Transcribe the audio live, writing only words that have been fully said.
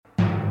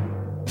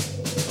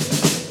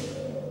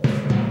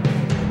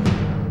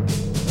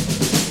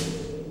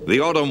The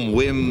autumn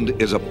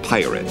wind is a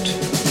pirate.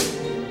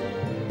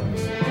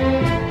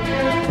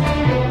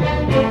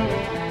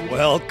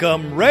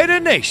 Welcome, Raider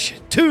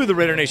Nation, to the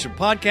Raider Nation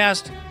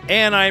podcast.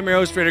 And I'm your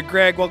host, Raider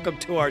Greg. Welcome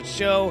to our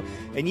show.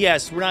 And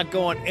yes, we're not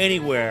going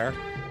anywhere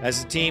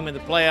as a team in the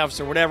playoffs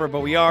or whatever,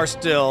 but we are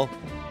still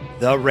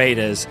the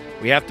Raiders.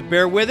 We have to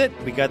bear with it.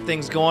 We got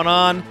things going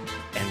on,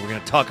 and we're going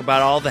to talk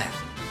about all that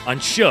on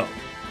show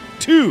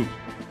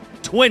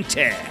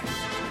 220.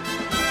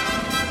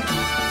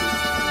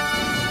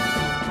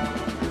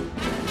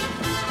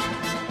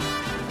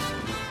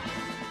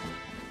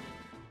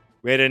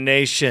 Raider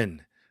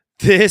Nation,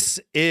 this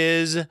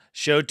is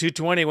show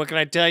 220. What can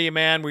I tell you,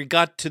 man? We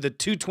got to the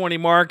 220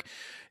 mark.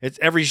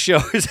 Every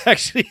show is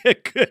actually a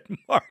good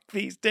mark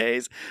these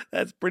days.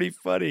 That's pretty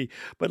funny.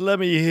 But let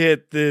me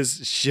hit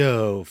this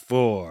show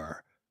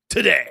for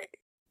today.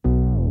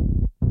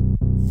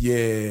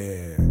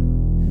 Yeah.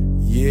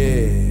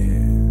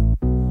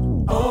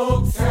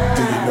 Oaktown.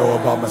 Do you know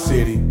about my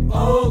city?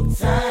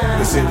 Oaktown.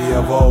 The city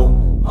of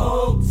O.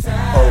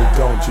 Oaktown. Oh,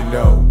 don't you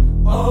know?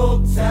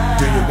 Oaktown.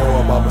 Do you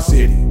know about my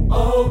city?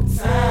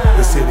 Oaktown.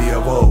 The city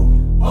of O.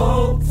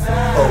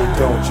 Oaktown. Oh,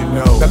 don't you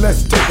know? Now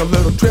let's take a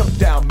little trip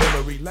down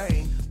memory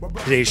lane.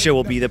 Today's show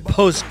will be the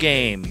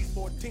post-game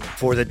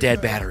for the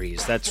dead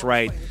batteries. That's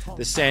right.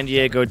 The San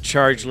Diego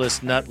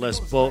chargeless, nutless,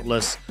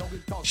 boltless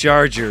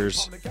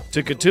Chargers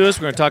took it to us.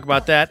 We're going to talk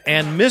about that.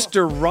 And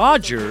Mr.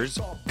 Rogers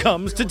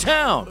comes to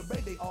town.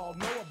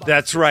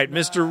 That's right.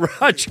 Mr.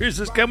 Rogers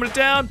is coming to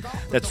town.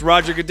 That's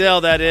Roger Goodell,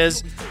 that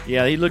is.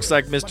 Yeah, he looks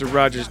like Mr.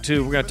 Rogers,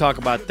 too. We're going to talk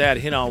about that,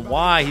 hit on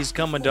why he's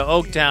coming to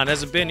Oaktown.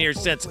 Hasn't been here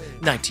since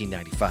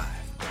 1995.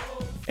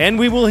 And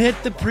we will hit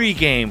the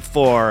pregame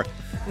for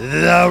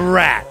the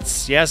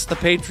Rats. Yes, the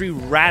Patriot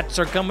Rats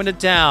are coming to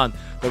town.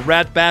 The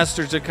Rat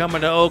Bastards are coming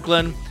to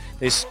Oakland.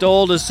 They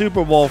stole the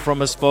Super Bowl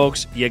from us,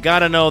 folks. You got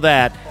to know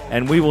that.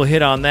 And we will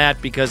hit on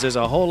that because there's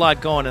a whole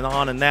lot going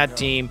on in that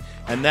team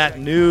and that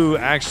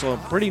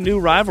pretty new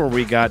rivalry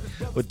we got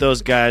with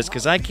those guys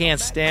because I can't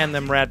stand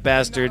them Rat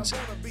Bastards,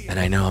 and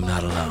I know I'm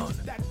not alone.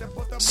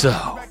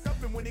 So,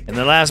 and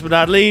then last but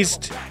not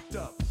least,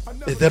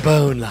 the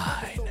bone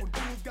line.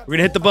 We're going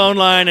to hit the bone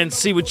line and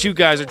see what you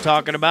guys are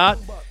talking about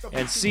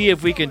and see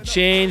if we can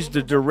change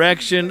the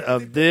direction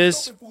of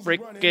this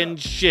freaking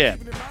ship.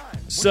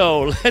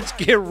 So let's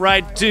get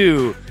right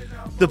to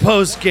the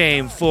post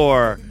game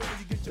for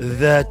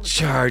the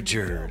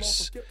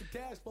Chargers.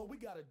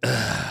 San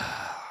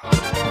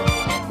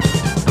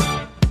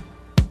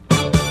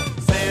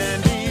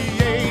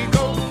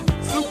Diego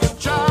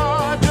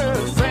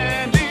Superchargers,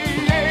 San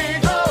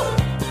Diego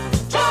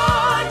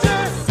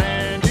Chargers,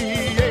 San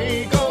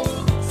Diego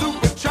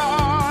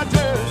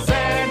Superchargers,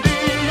 San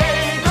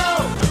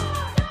Diego.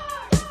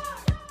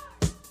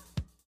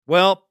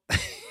 Well,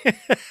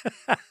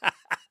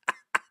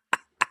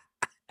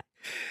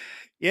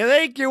 you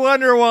think you're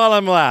wondering why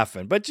I'm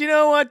laughing. But you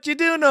know what? You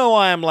do know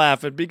why I'm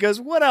laughing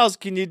because what else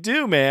can you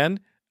do, man?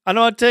 I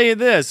know I'll tell you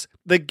this.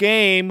 The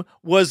game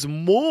was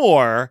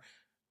more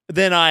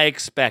than I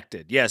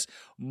expected. Yes,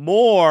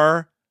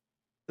 more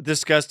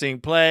disgusting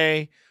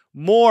play,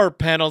 more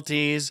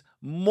penalties,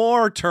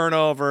 more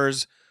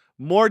turnovers,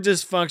 more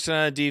dysfunction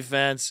on the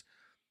defense,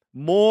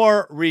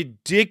 more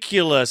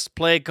ridiculous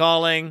play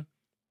calling.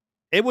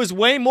 It was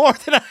way more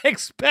than I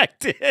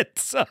expected.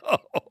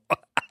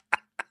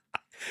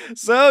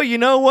 So, you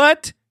know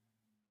what?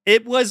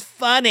 It was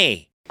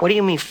funny. What do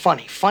you mean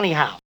funny? Funny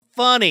how?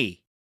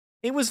 Funny.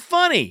 It was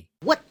funny.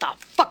 What the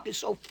fuck is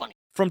so funny?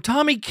 From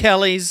Tommy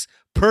Kelly's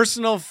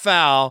personal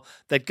foul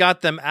that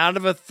got them out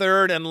of a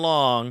 3rd and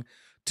long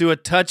to a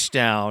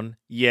touchdown.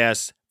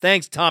 Yes.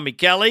 Thanks, Tommy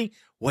Kelly.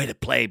 Way to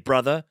play,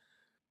 brother.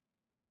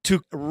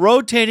 To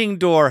rotating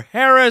door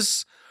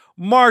Harris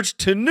marched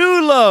to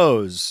new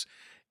lows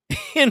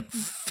in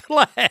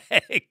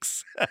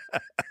flags.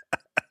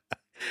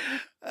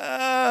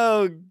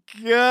 Oh,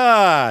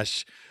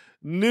 gosh.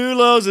 New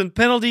lows and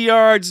penalty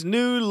yards,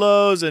 new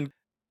lows and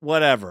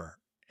whatever.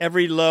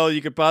 Every low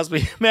you could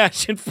possibly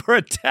imagine for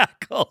a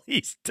tackle.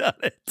 He's done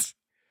it.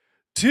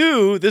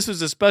 2, this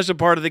was a special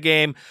part of the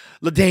game.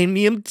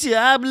 LaDainian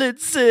Tablet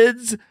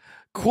says,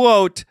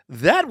 quote,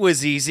 that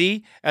was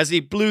easy as he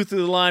blew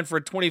through the line for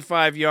a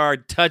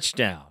 25-yard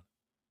touchdown.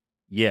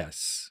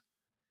 Yes.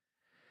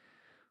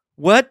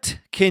 What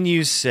can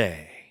you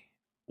say?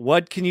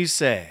 What can you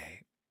say?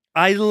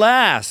 I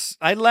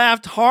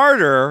laughed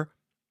harder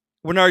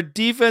when our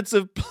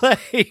defensive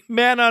play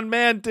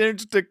man-on-man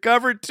turns to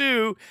cover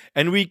 2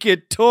 and we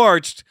get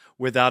torched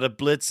without a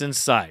blitz in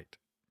sight.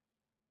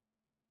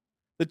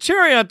 The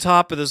cherry on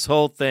top of this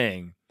whole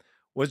thing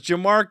was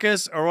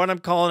Jamarcus, or what I'm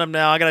calling him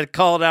now. I got to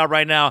call it out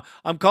right now.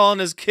 I'm calling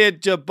this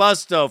kid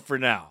Jabusto for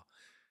now.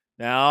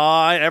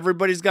 Now,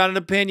 everybody's got an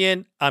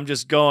opinion. I'm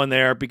just going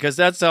there because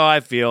that's how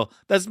I feel.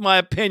 That's my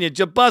opinion.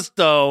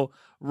 Jabusto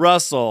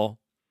Russell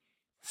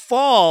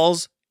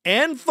falls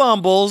and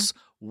fumbles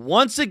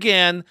once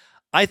again.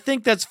 I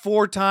think that's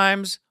 4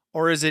 times,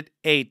 or is it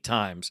 8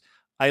 times?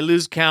 I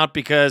lose count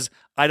because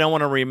I don't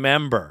want to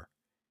remember.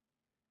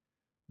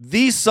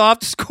 The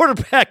softest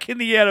quarterback in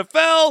the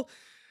NFL,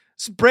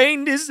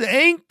 sprained his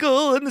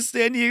ankle in the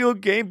San Diego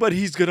game, but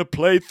he's going to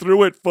play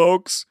through it,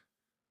 folks.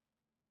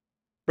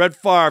 Brett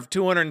Favre,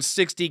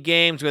 260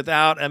 games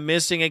without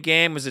missing a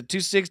game. Was it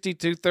 260,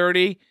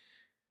 230?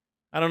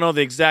 I don't know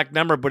the exact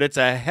number, but it's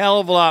a hell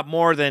of a lot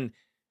more than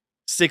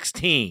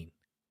 16.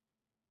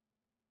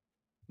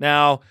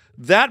 Now,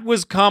 that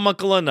was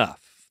comical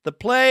enough. The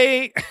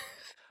play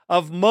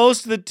of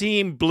most of the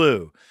team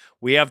blew.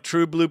 We have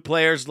true blue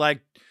players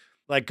like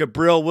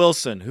Gabriel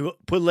Wilson, who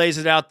lays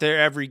it out there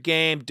every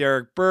game.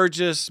 Derek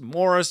Burgess,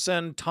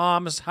 Morrison,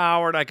 Thomas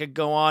Howard. I could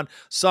go on.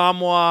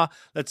 Samoa.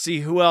 Let's see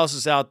who else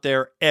is out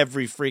there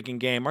every freaking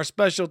game. Our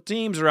special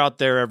teams are out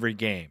there every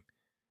game.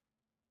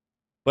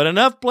 But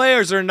enough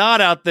players are not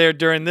out there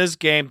during this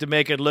game to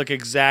make it look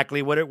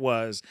exactly what it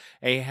was.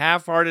 A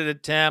half-hearted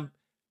attempt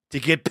to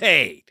get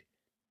paid.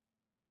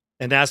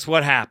 And that's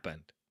what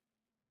happened.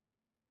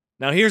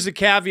 Now, here's a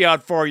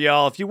caveat for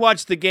y'all. If you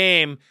watch the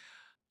game,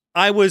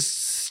 I was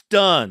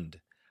stunned.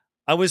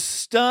 I was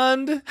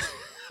stunned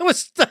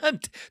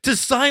to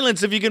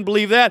silence, if you can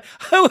believe that.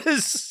 I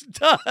was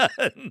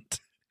stunned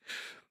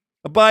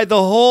by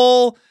the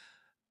whole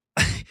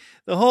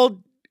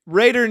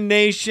Raider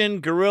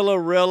Nation, Gorilla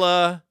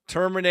Rilla,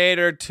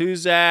 Terminator,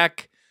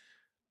 Tuzak,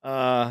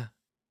 that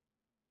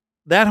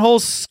whole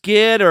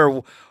skit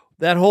or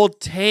that whole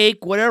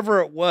take, whatever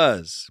it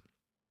was.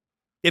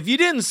 If you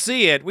didn't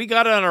see it, we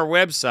got it on our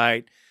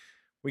website.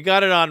 We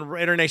got it on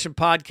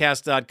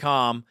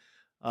RaiderNationPodcast.com.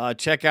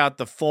 Check out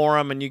the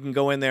forum, and you can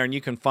go in there, and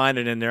you can find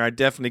it in there. I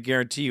definitely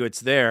guarantee you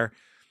it's there.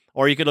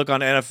 Or you could look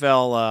on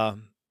NFL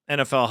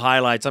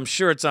highlights. I'm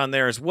sure it's on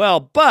there as well,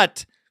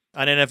 but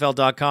on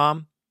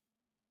NFL.com.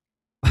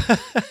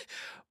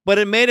 But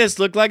it made us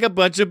look like a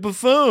bunch of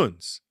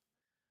buffoons.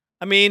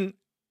 I mean,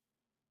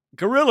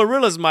 Gorilla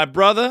Rilla's my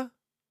brother.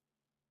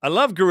 I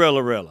love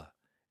Gorilla Rilla.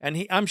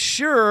 And I'm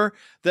sure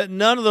that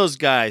none of those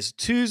guys,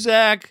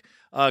 Tuzak,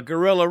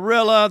 Gorilla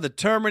Rilla, the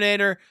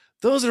Terminator,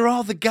 those are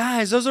all the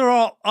guys. Those are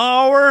all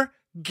our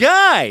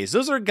guys.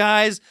 Those are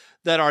guys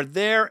that are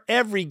there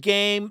every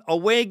game,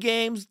 away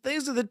games.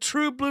 These are the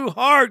true blue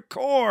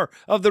hardcore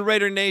of the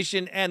Raider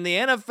Nation. And the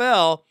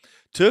NFL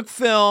took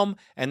film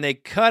and they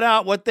cut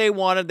out what they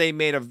wanted. They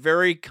made a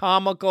very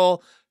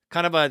comical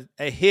kind of a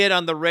hit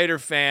on the Raider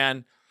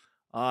fan.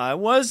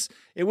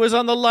 It was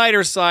on the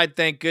lighter side,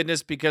 thank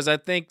goodness, because I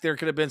think there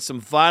could have been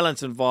some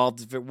violence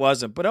involved if it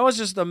wasn't. But I was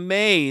just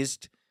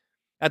amazed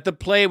at the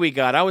play we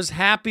got. I was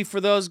happy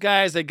for those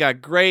guys. They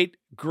got great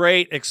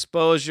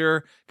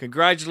exposure.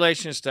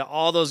 Congratulations to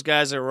all those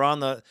guys that were on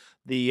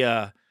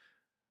the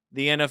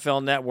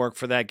NFL Network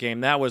for that game.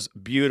 That was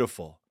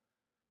beautiful.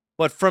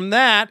 But from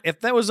that,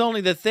 if that was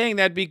only the thing,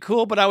 that'd be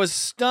cool. But I was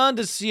stunned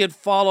to see it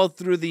follow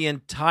through the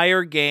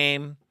entire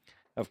game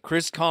of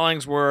Chris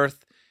Collingsworth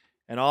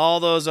and all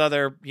those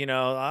other,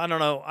 I don't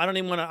know. I don't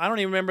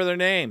even remember their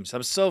names.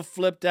 I'm so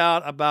flipped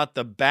out about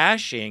the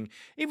bashing,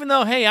 even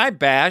though, hey, I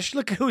bash.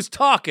 Look who's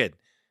talking.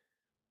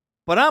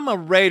 But I'm a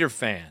Raider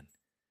fan.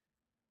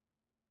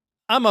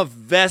 I'm a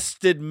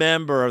vested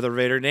member of the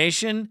Raider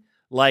Nation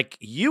like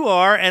you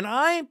are, and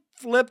I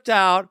flipped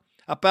out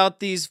about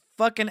these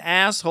fucking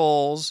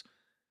assholes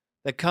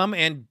that come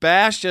and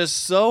bash us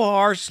so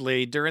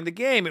harshly during the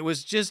game. It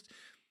was just,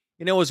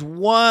 it was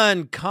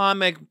one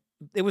comic.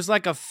 It was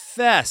like a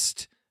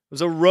fest. It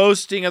was a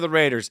roasting of the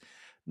Raiders.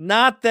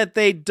 Not that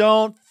they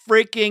don't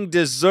freaking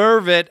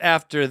deserve it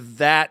after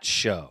that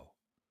show.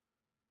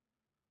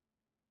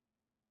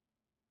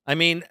 I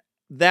mean,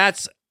 they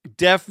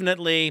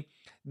definitely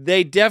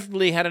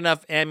had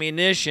enough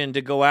ammunition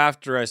to go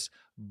after us,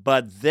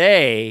 but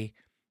they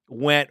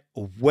went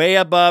way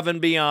above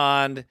and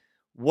beyond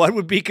what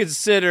would be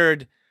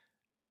considered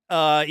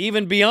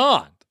even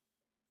beyond,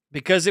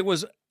 because it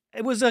was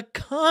a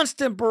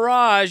constant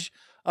barrage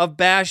of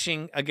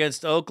bashing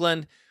against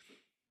Oakland.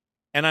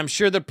 And I'm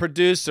sure the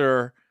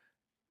producer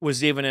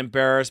was even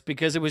embarrassed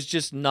because it was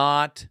just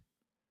not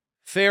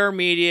fair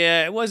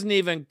media. It wasn't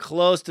even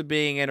close to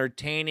being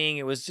entertaining.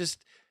 It was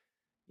just,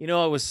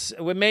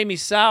 it made me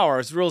sour.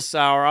 It's real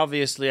sour.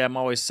 Obviously, I'm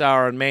always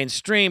sour on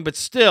mainstream, but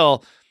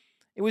still,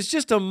 it was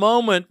just a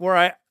moment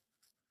where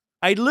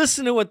I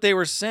listened to what they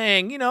were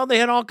saying. They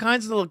had all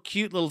kinds of little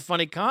cute, little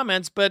funny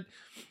comments, but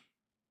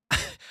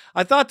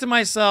I thought to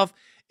myself,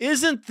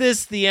 isn't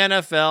this the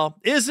NFL?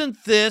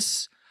 Isn't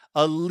this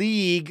a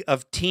league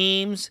of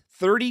teams,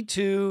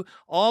 32,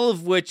 all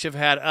of which have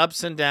had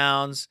ups and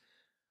downs?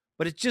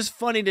 But it's just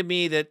funny to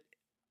me that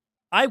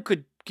I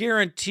could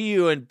guarantee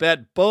you and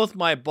bet both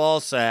my ball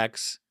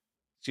sacks,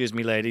 excuse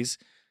me, ladies,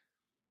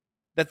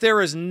 that there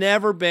has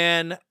never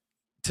been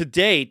to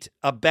date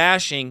a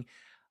bashing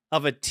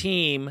of a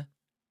team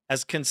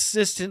as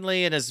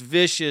consistently and as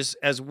vicious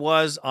as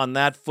was on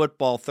that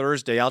football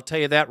Thursday. I'll tell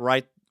you that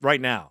right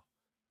now.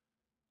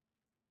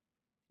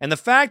 And the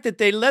fact that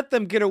they let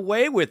them get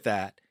away with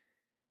that,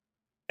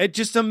 it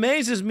just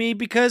amazes me,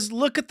 because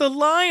look at the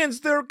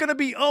Lions. They're going to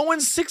be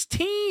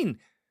 0-16.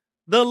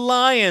 The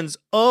Lions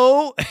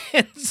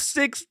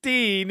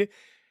 0-16,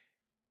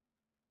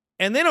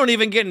 and they don't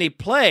even get any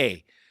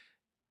play.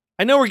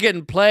 I know we're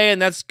getting play, and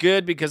that's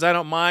good because I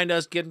don't mind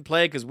us getting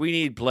play because we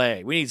need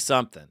play. We need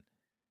something.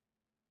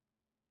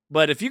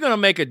 But if you're going to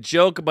make a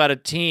joke about a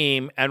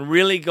team and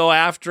really go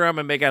after them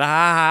and make it ha,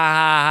 ha,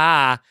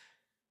 ha, ha,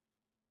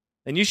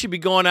 then you should be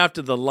going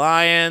after the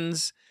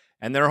Lions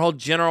and their whole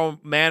general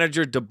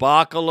manager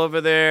debacle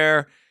over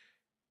there.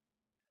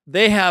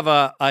 They have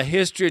a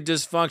history of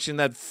dysfunction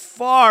that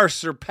far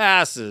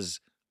surpasses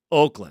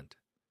Oakland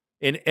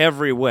in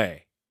every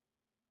way,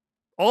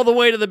 all the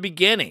way to the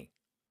beginning.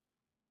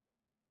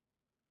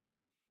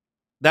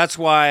 That's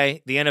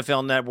why the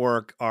NFL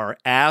Network are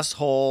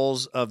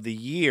assholes of the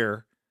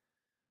year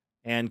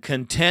and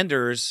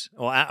contenders,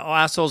 well,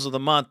 assholes of the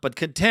month, but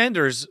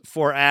contenders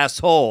for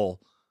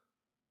asshole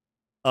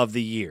of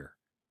the year.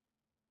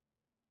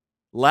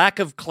 Lack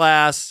of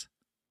class,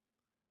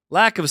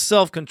 lack of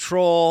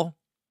self-control,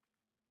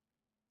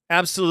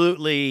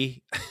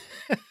 absolutely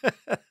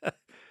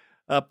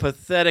a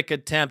pathetic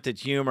attempt at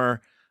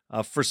humor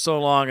for so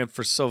long and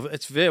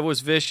it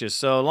was vicious.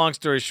 So long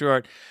story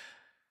short,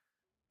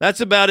 that's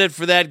about it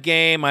for that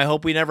game. I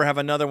hope we never have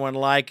another one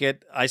like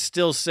it. I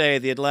still say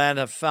the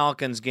Atlanta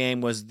Falcons game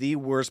was the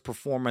worst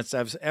performance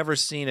I've ever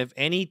seen of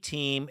any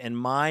team in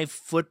my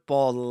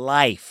football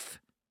life.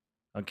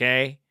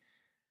 Okay?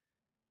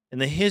 In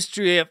the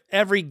history of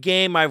every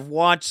game I've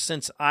watched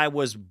since I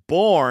was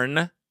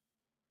born,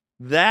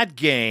 that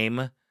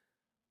game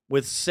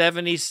with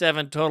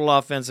 77 total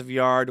offensive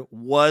yard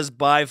was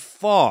by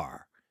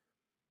far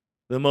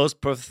the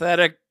most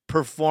pathetic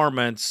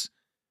performance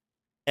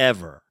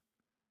ever.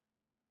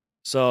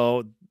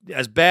 So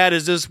as bad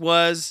as this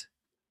was,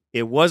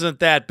 it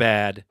wasn't that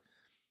bad.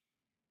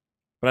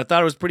 But I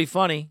thought it was pretty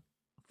funny.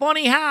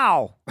 Funny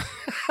how?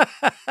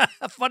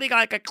 Funny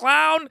like a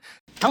clown?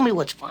 Tell me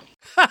what's funny.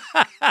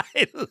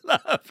 I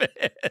love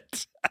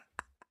it.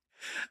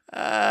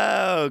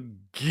 Oh,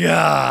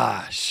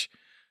 gosh.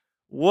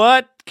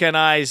 What can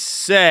I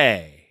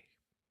say?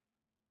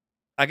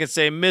 I can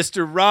say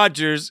Mr.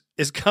 Rogers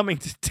is coming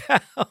to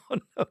town.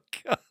 Oh,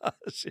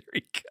 gosh. Here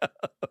he comes.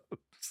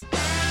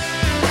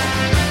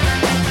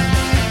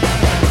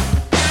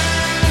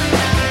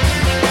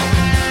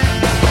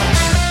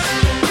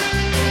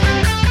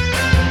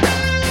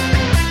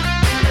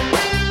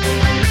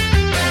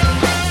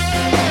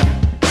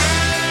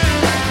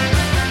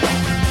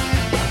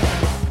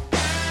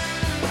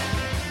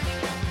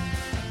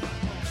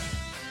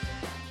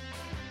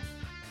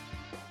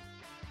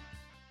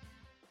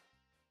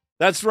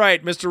 That's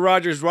right. Mr.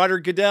 Rogers, Roger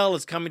Goodell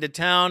is coming to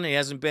town. He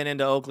hasn't been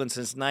into Oakland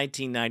since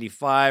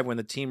 1995 when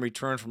the team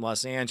returned from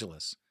Los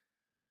Angeles.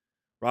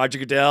 Roger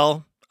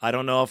Goodell, I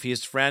don't know if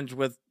he's friends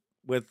with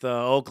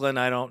Oakland.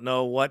 I don't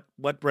know what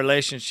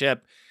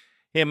relationship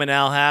him and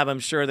Al have.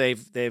 I'm sure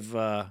they've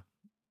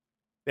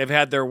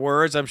had their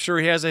words. I'm sure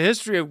he has a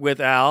history with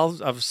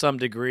Al of some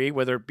degree,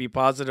 whether it be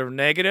positive or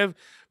negative.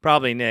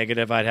 Probably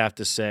negative, I'd have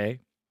to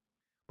say.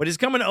 But he's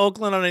coming to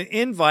Oakland on an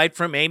invite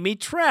from Amy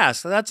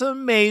Trask. That's an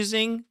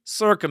amazing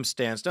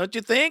circumstance, don't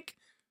you think?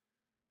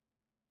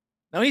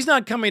 Now, he's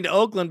not coming to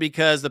Oakland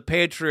because the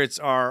Patriots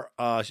are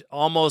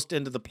almost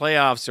into the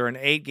playoffs or an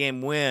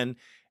 8-game win,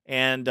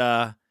 and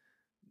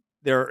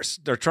they're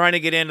trying to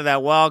get into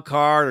that wild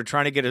card or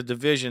trying to get a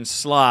division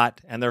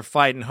slot, and they're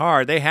fighting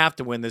hard. They have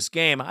to win this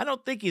game. I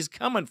don't think he's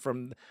coming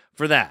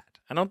for that.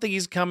 I don't think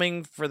he's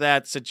coming for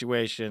that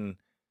situation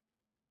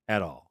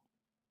at all.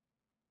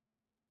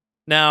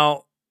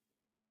 Now,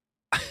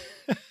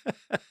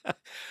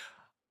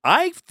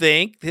 I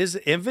think his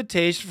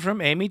invitation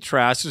from Amy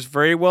Trask is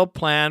very well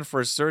planned for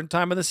a certain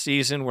time of the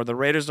season where the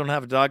Raiders don't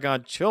have a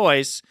doggone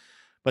choice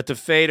but to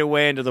fade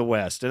away into the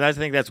West. And I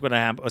think that's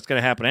what's going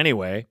to happen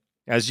anyway,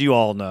 as you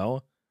all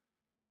know,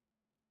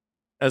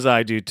 as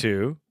I do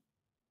too.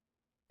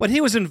 But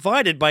he was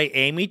invited by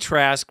Amy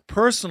Trask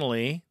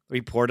personally,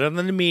 reported on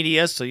the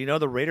media, so you know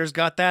the Raiders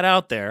got that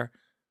out there,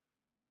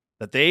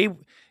 that they...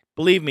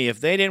 Believe me, if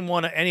they didn't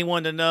want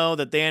anyone to know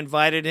that they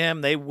invited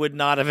him, they would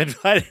not have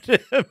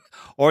invited him,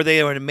 or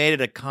they would have made it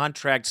a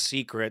contract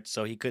secret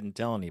so he couldn't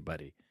tell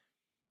anybody.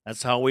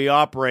 That's how we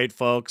operate,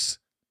 folks.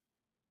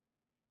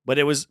 But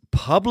it was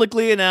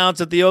publicly announced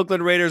that the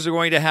Oakland Raiders are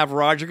going to have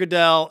Roger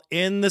Goodell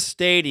in the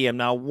stadium.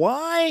 Now,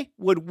 why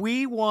would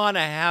we want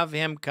to have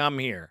him come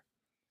here?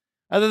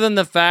 Other than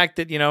the fact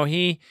that, you know,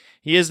 he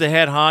is the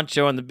head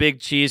honcho and the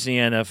big cheese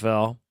in the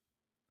NFL.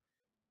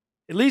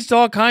 It leads to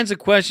all kinds of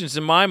questions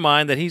in my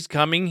mind that he's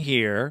coming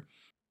here.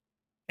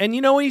 And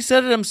you know, he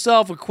said it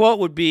himself. A quote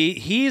would be,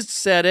 he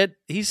said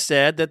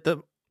that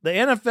the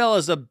NFL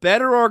is a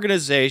better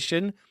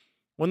organization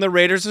when the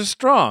Raiders are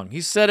strong. He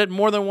said it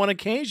more than one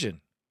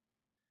occasion.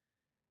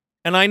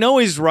 And I know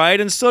he's right,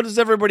 and so does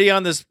everybody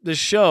on this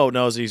show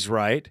knows he's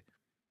right.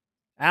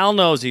 Al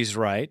knows he's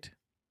right.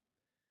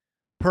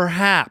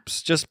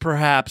 Perhaps, just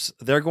perhaps,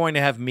 they're going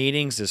to have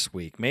meetings this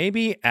week.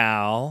 Maybe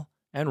Al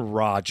and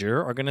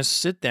Roger are going to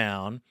sit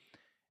down,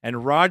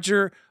 and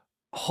Roger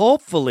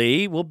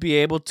hopefully will be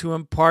able to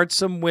impart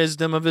some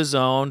wisdom of his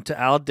own to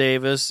Al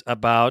Davis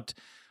about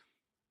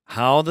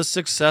how the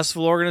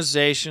successful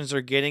organizations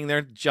are getting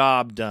their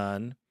job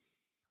done,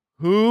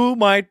 who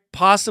might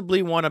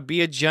possibly want to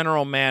be a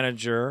general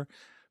manager.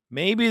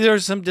 Maybe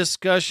there's some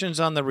discussions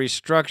on the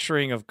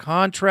restructuring of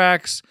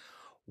contracts,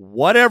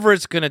 whatever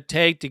it's going to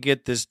take to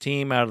get this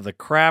team out of the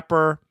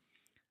crapper.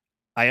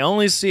 I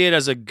only see it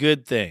as a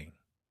good thing.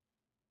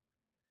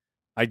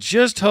 I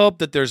just hope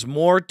that there's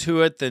more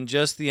to it than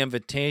just the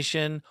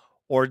invitation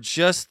or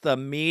just the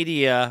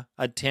media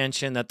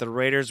attention that the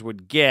Raiders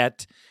would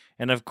get.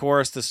 And, of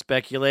course, the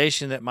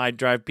speculation that might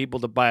drive people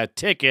to buy a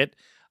ticket.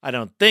 I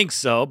don't think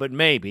so, but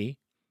maybe.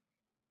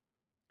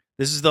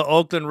 This is the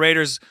Oakland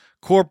Raiders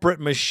corporate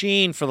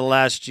machine for the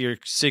last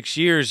 6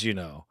 years, you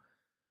know.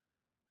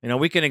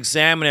 We can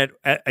examine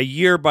it a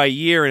year by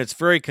year, and it's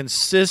very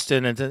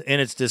consistent in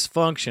its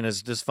dysfunction,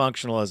 as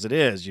dysfunctional as it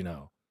is,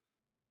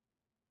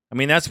 I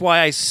mean, that's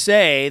why I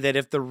say that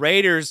if the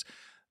Raiders,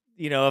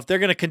 if they're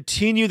going to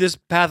continue this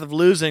path of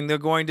losing, they're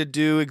going to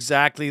do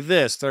exactly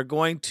this. They're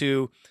going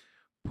to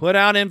put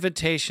out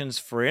invitations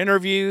for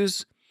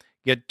interviews,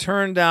 get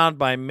turned down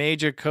by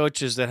major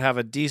coaches that have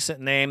a decent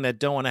name that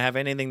don't want to have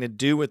anything to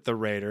do with the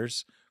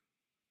Raiders.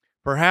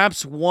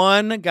 Perhaps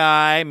one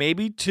guy,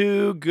 maybe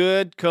two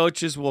good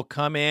coaches will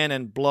come in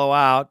and blow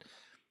out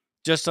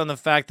just on the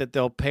fact that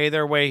they'll pay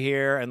their way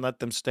here and let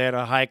them stay at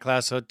a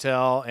high-class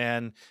hotel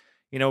and,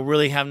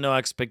 really have no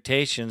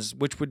expectations,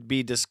 which would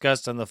be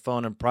discussed on the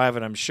phone in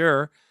private, I'm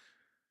sure.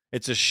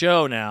 It's a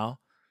show now.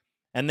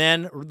 And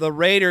then the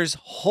Raiders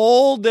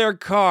hold their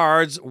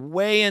cards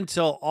way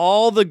until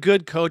all the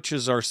good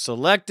coaches are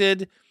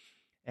selected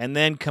and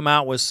then come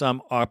out with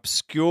some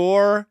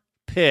obscure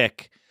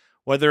pick,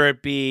 whether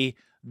it be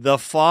the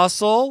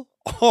Fossil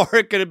or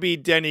it could be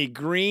Denny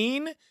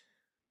Green,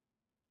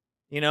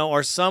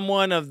 or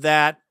someone of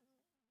that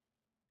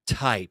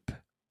type.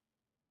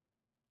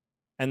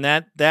 And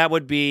that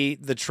would be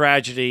the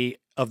tragedy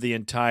of the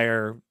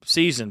entire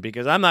season,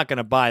 because I'm not going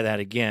to buy that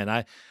again.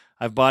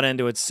 I've bought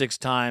into it 6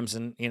 times,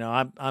 and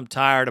I'm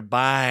tired of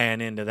buying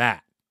into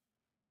that.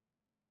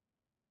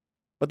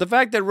 But the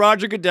fact that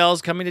Roger Goodell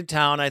is coming to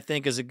town, I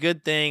think, is a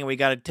good thing, and we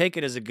got to take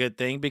it as a good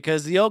thing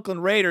because the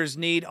Oakland Raiders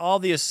need all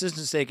the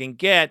assistance they can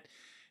get.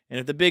 And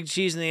if the big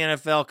cheese in the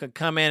NFL could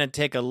come in and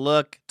take a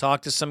look,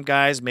 talk to some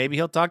guys, maybe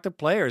he'll talk to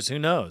players. Who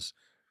knows?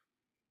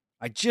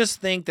 I just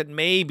think that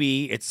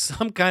maybe it's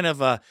some kind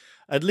of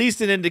at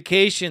least an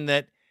indication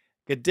that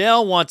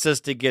Goodell wants us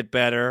to get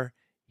better.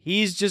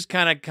 He's just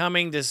kind of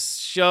coming to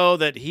show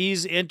that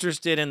he's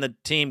interested in the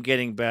team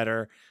getting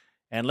better.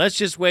 And let's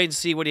just wait and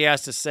see what he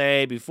has to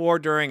say before,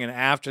 during, and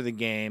after the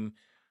game.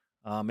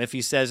 If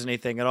he says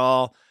anything at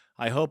all,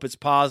 I hope it's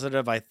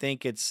positive. I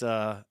think if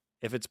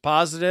it's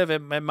positive, it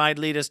might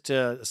lead us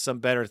to some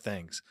better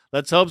things.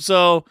 Let's hope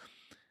so.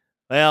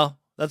 Well,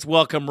 let's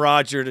welcome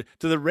Roger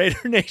to the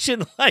Raider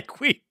Nation like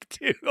we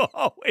do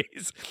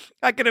always.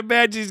 I can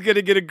imagine he's going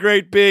to get a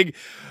great big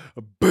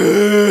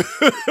boo.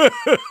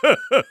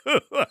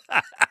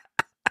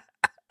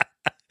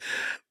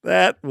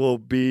 That will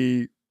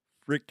be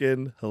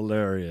freaking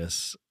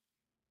hilarious.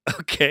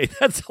 Okay,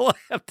 that's all I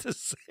have to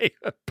say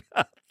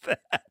about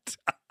that.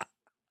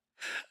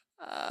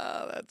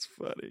 That's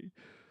funny.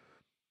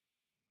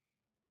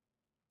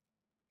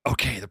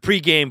 Okay, the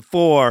pregame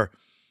for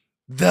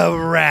the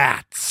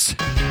Rats.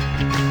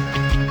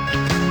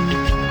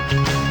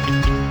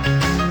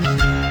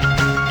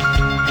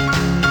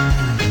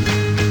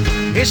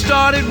 It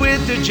started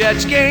with the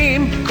Jets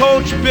game.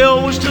 Coach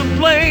Bill was to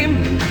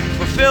blame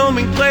for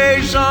filming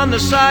plays on the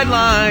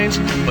sidelines,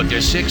 but they're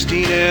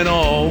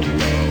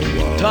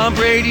 16-0. Tom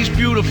Brady's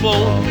beautiful,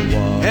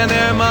 and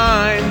they're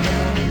mine.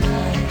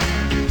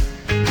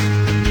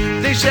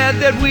 They said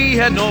that we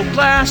had no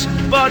class,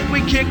 but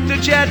we kicked the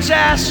Jets'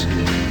 ass,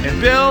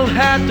 and Bill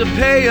had to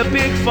pay a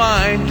big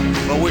fine,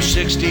 but we're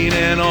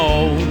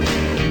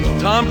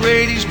 16-0. Tom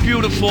Brady's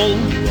beautiful,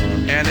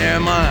 and they're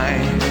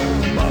mine.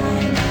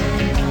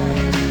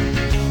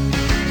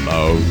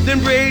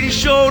 Then Brady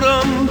showed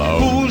him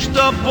who's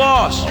the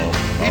boss.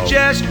 He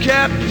just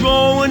kept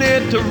throwing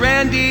it to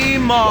Randy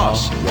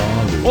Moss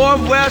or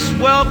Wes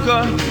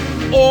Welker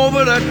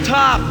over the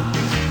top.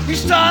 He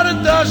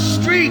started the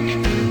streak,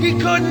 he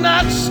could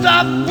not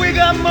stop. We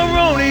got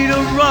Maroney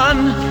to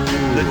run.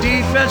 The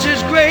defense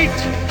is great,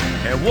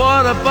 and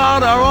what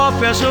about our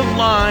offensive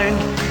line?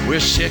 We're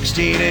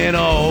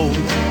 16-0.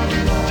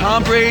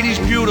 Tom Brady's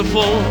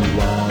beautiful,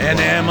 and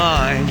they're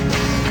mine.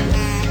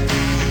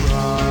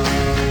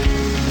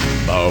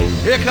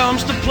 Here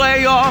comes the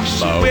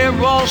playoffs,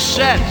 we're all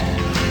set.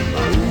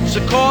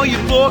 So call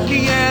your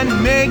bookie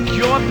and make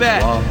your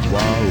bet.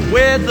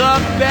 We're the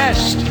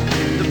best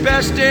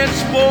in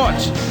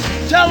sports.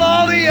 Tell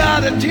all the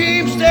other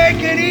teams they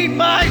can eat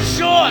my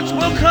shorts.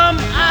 We'll come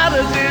out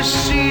of this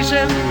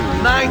season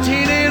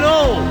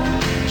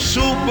 19-0.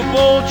 Super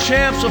Bowl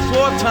champs a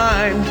 4th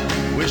time.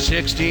 We're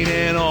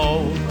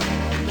 16-0.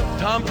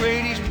 Tom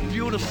Brady's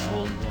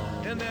beautiful,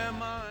 and they're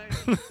mine.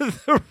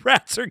 The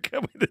Rats are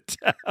coming to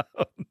town.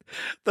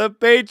 The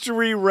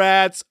Patriot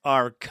Rats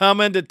are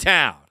coming to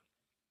town.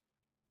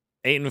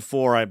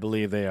 8-4, I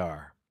believe they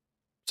are.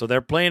 So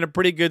they're playing a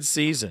pretty good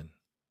season.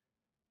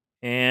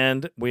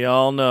 And we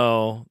all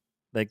know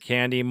that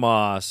Candy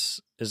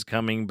Moss is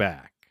coming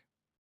back.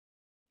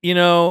 You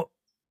know,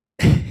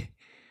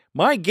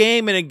 my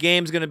game in a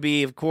game is going to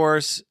be, of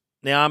course,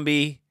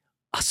 Nnamdi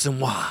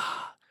Asomugha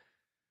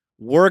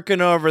working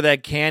over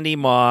that Candy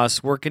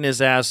Moss, working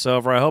his ass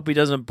over. I hope he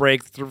doesn't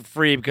break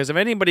free, because if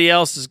anybody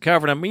else is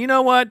covering him, you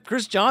know what?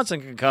 Chris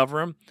Johnson can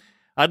cover him.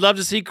 I'd love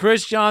to see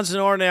Chris Johnson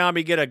or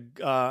Nnamdi get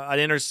an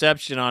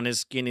interception on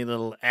his skinny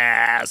little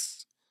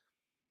ass.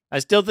 I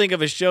still think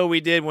of a show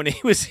we did when he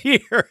was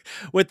here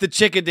with the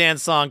chicken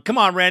dance song. Come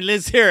on, Randy,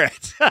 let's hear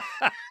it.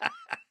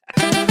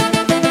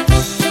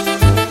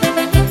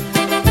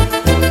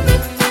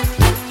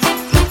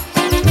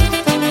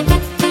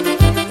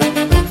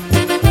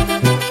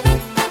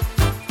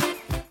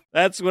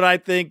 That's what I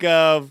think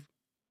of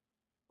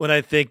when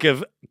I think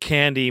of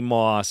Candy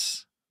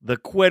Moss, the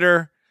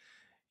quitter.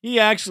 He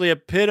actually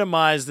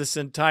epitomized this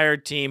entire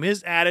team.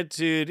 His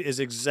attitude is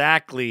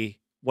exactly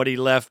what he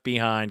left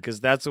behind, because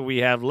that's what we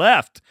have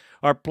left.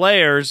 Our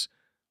players,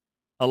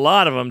 a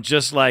lot of them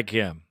just like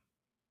him.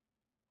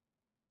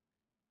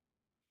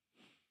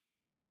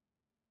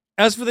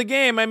 As for the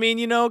game, I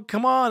mean,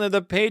 come on, they're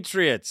the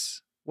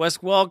Patriots. Wes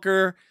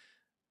Welker,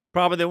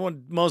 probably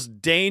the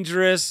most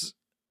dangerous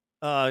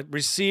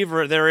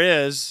receiver there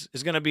is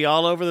going to be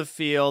all over the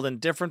field in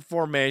different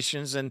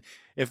formations, and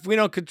if we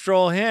don't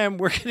control him,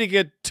 we're going to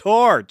get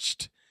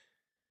torched.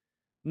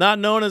 Not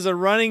known as a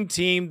running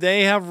team,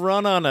 they have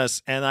run on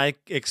us, and I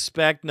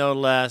expect no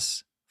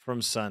less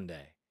from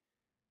Sunday.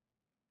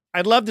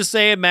 I'd love to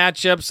say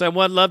matchups. I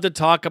would love to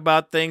talk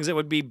about things that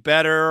would be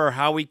better or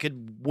how we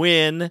could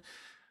win,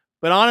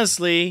 but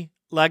honestly,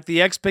 like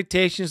the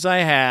expectations I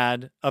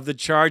had of the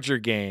Charger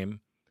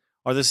game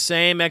are the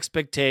same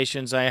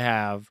expectations I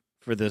have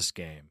for this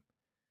game.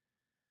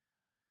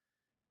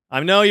 I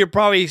know you're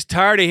probably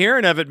tired of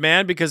hearing of it,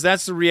 man, because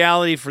that's the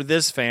reality for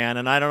this fan,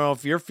 and I don't know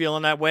if you're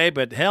feeling that way,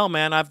 but hell,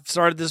 man, I've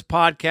started this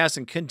podcast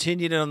and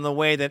continued it in the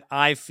way that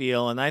I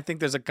feel, and I think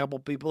there's a couple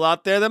people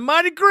out there that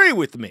might agree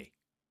with me.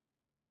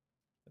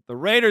 The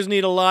Raiders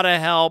need a lot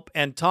of help,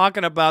 and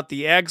talking about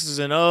the X's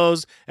and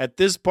O's at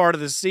this part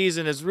of the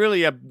season is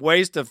really a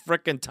waste of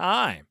frickin'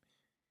 time.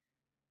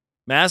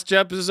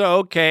 Matchups is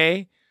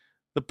okay.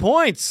 The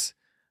points,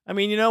 I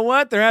mean, you know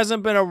what? There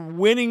hasn't been a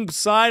winning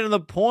side on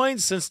the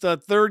points since the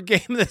third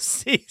game of the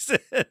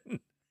season.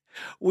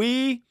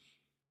 We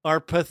are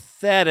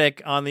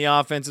pathetic on the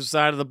offensive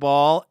side of the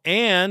ball,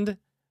 and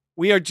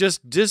we are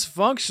just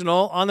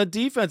dysfunctional on the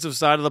defensive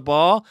side of the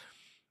ball,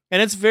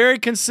 and it's very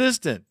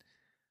consistent.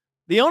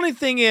 The only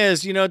thing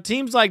is,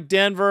 teams like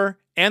Denver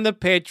and the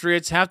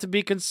Patriots have to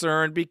be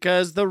concerned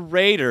because the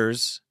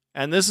Raiders,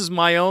 and this is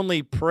my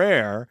only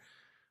prayer,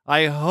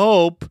 I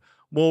hope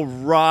will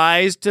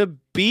rise to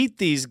beat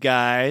these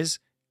guys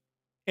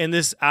in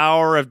this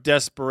hour of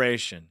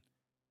desperation.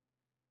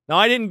 Now,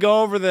 I didn't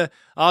go over the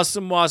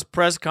Asomugha's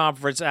press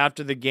conference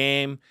after the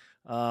game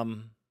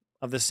of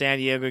the San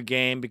Diego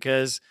game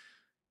because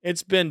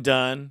it's been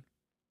done.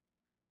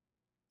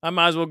 I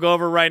might as well go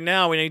over right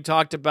now when he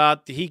talked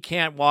about he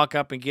can't walk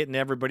up and get in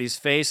everybody's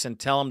face and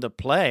tell them to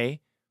play.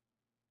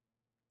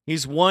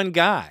 He's one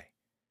guy.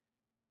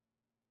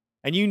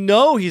 And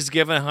he's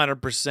given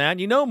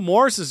 100%.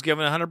 Morris is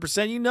giving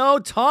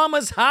 100%.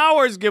 Thomas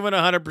Howard's giving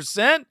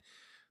 100%.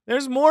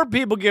 There's more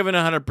people giving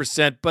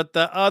 100%. But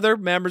the other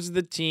members of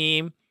the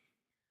team,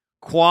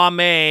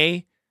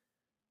 Kwame,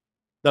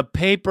 the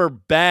paper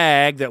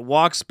bag that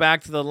walks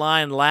back to the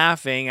line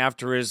laughing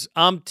after his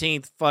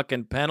umpteenth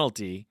fucking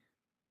penalty,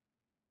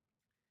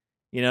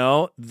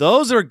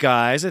 those are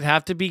guys that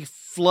have to be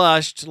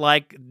flushed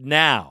like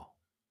now.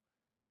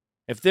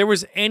 If there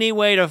was any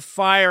way to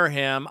fire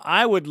him,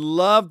 I would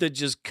love to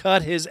just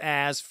cut his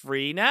ass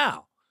free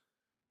now.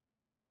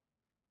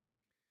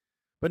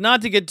 But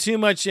not to get too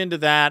much into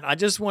that, I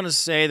just want to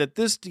say that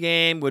this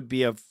game would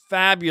be a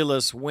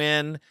fabulous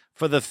win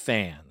for the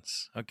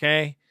fans,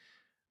 okay?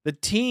 The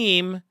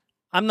team,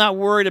 I'm not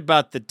worried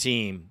about the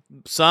team.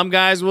 Some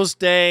guys will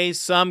stay,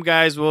 some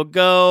guys will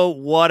go,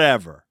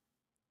 whatever.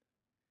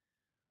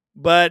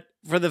 But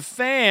for the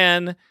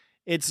fan,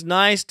 it's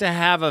nice to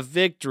have a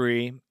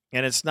victory.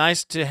 And it's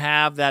nice to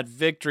have that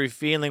victory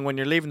feeling when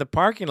you're leaving the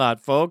parking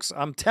lot, folks.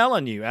 I'm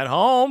telling you, at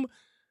home,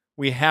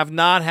 we have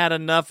not had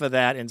enough of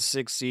that in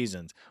 6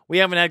 seasons. We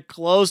haven't had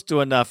close to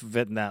enough of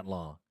it in that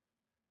long.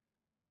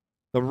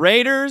 The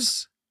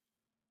Raiders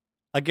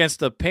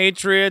against the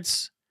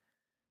Patriots,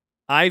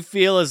 I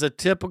feel, is a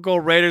typical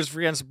Raiders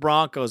against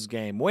Broncos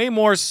game. Way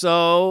more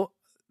so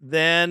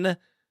than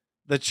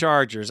the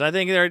Chargers. I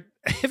think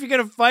if you're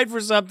going to fight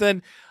for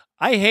something,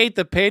 I hate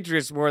the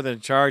Patriots more than the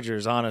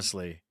Chargers,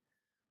 honestly.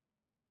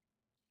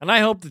 And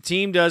I hope the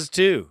team does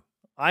too.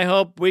 I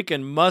hope we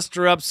can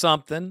muster up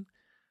something.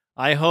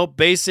 I hope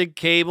Basic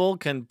Cable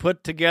can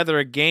put together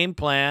a game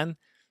plan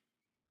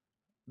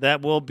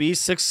that will be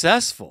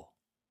successful.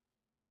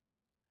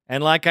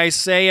 And like I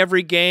say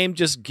every game,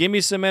 just give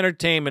me some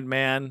entertainment,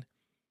 man.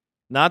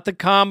 Not the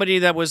comedy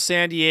that was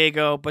San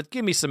Diego, but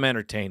give me some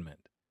entertainment.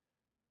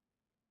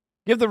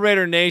 Give the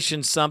Raider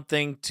Nation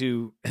something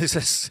to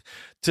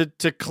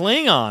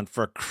cling on,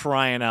 for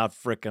crying out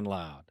frickin'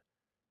 loud.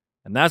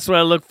 And that's what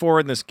I look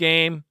for in this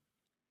game.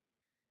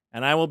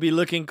 And I will be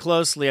looking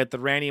closely at the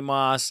Randy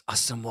Moss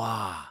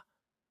Asamoah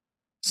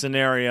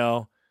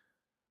scenario.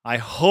 I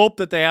hope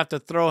that they have to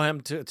throw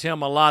him to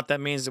him a lot.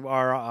 That means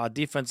our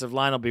defensive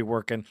line will be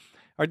working.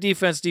 Our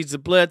defense needs a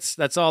blitz.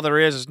 That's all there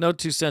is. There's no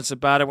two cents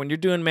about it. When you're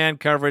doing man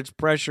coverage,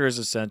 pressure is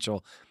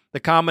essential. The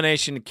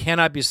combination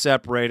cannot be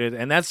separated,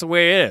 and that's the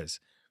way it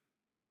is.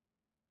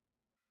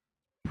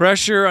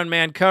 Pressure on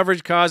man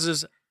coverage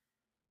causes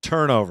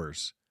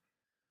turnovers,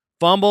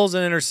 fumbles,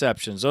 and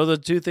interceptions. Those are the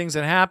two things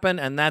that happen,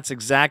 and that's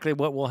exactly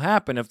what will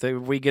happen if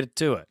we get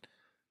to it.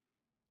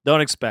 Don't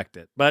expect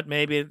it, but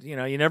maybe,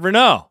 you never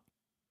know.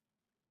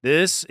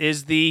 This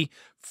is the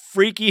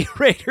freaky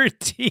Raider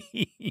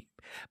team,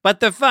 but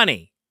they're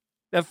funny.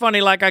 They're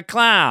funny like a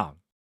clown.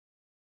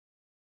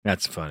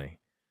 That's funny.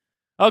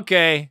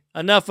 Okay,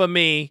 enough of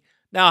me.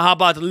 Now how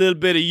about a little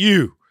bit of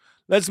you?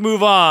 Let's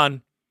move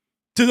on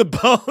to the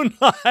bone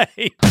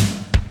line.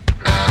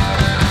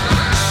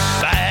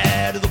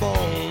 Bad to the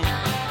bone.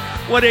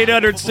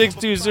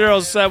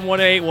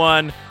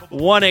 1-800-620-7181.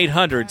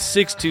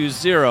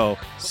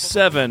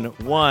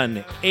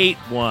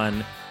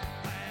 1-800-620-7181.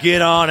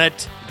 Get on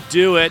it.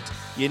 Do it.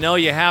 You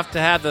have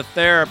to have the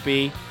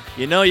therapy.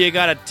 You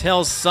got to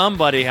tell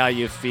somebody how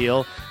you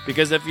feel.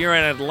 Because if you're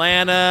in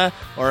Atlanta,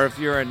 or if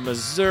you're in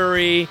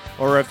Missouri,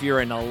 or if you're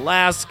in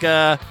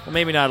Alaska, well,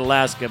 maybe not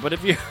Alaska, but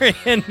if you're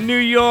in New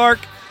York,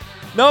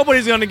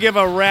 nobody's going to give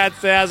a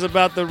rat's ass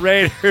about the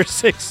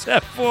Raiders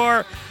except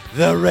for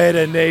the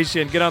Raider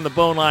Nation. Get on the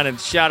bone line and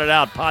shout it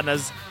out,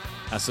 partners.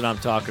 That's what I'm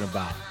talking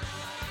about.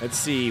 Let's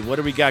see. What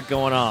do we got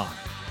going on?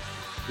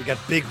 We got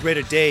Big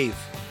Raider Dave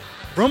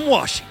from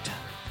Washington.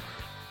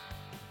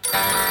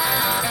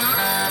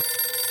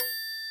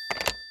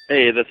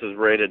 Hey, this is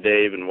Raider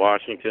Dave in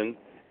Washington.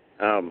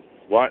 I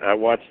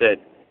watched that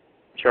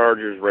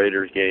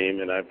Chargers-Raiders game,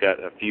 and I've got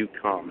a few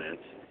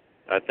comments.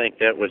 I think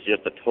that was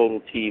just a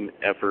total team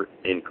effort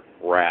in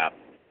crap.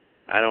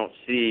 I don't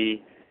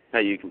see how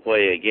you can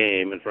play a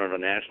game in front of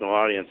a national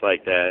audience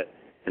like that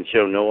and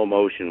show no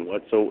emotion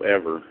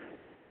whatsoever.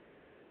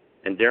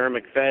 And Darren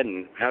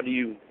McFadden, how do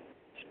you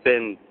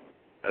spend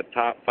a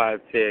top 5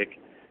 pick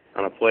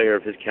on a player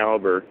of his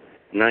caliber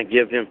and not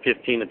give him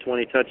 15 to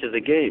 20 touches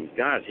a game?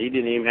 Gosh, he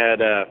didn't even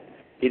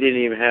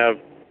have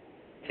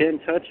 10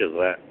 touches.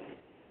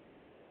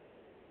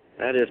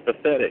 That is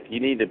pathetic. You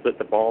need to put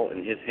the ball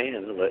in his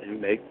hands and let him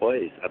make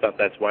plays. I thought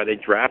that's why they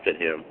drafted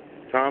him.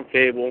 Tom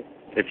Cable,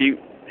 if you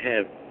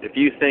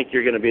think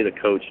you're going to be the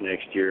coach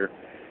next year,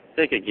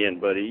 think again,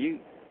 buddy.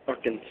 You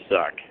fucking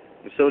suck.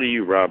 And so do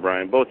you, Rob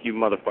Ryan. Both you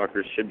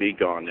motherfuckers should be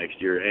gone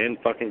next year, and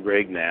fucking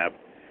Greg Knapp.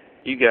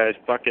 You guys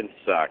fucking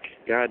suck.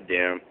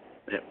 Goddamn.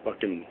 That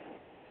fucking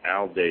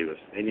Al Davis.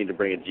 They need to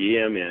bring a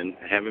GM in,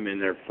 have him in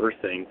there first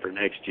thing for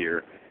next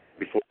year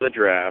before the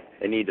draft.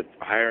 They need to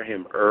hire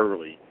him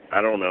early. I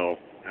don't know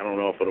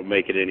if it'll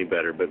make it any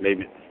better, but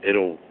maybe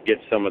it'll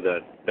get some of the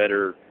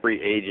better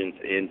free agents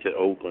into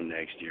Oakland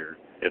next year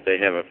if they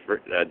have a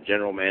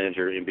general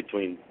manager in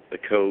between the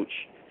coach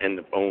and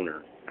the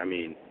owner. I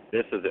mean,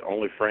 this is the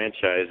only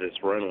franchise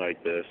that's run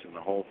like this in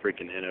the whole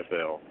freaking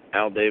NFL.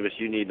 Al Davis,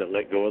 you need to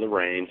let go of the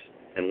reins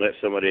and let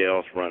somebody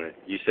else run it.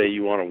 You say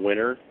you want a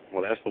winner?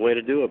 Well, that's the way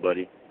to do it,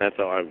 buddy. That's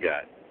all I've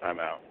got. I'm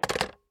out.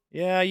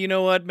 Yeah, you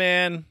know what,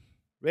 man?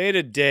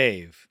 Rated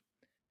Dave.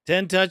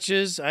 10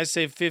 touches, I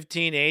say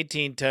 15,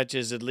 18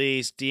 touches at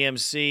least.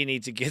 DMC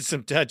needs to get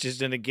some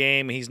touches in the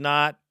game. He's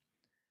not.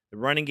 The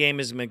running game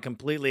has been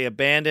completely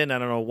abandoned. I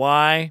don't know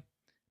why.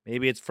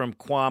 Maybe it's from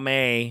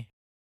Kwame,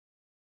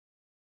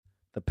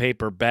 the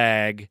paper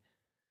bag.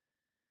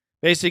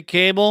 Basic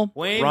Cable,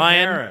 Wayne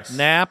Ryan, Harris.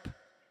 Knapp.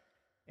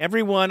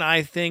 Everyone,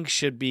 I think,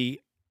 should be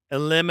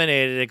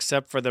eliminated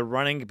except for the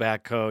running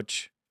back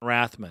coach,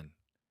 Rathman.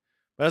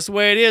 That's the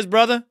way it is,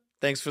 brother.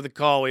 Thanks for the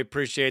call. We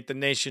appreciate the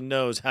nation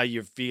knows how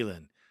you're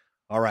feeling.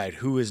 All right,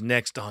 who is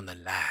next on the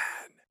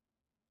line?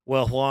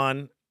 Well,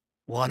 Juan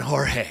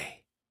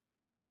Jorge,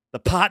 the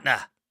partner,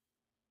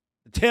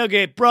 the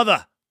tailgate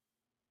brother.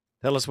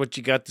 Tell us what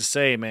you got to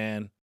say,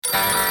 man.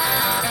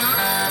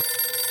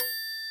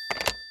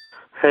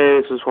 Hey,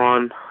 this is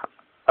Juan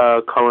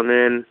calling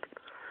in.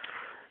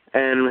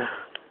 And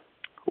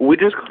we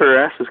just got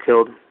our asses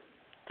killed.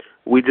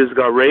 We just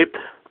got raped,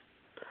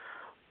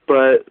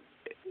 but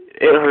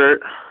it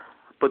hurt.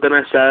 But then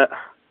I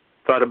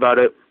thought about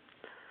it,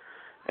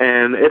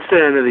 and it's the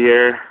end of the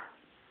year.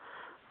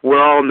 We're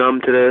all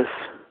numb to this,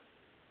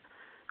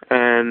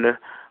 and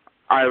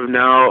I've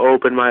now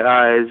opened my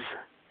eyes,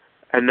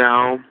 and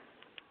now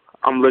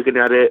I'm looking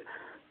at it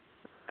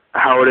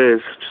how it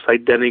is. Just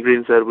like Denny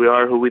Green said, we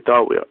are who we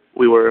thought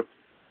we were.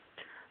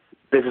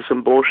 This is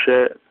some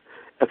bullshit.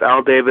 If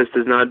Al Davis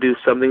does not do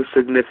something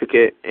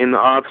significant in the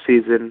off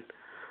season,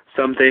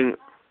 something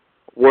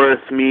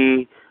worth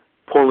me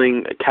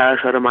pulling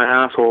cash out of my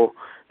asshole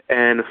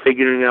and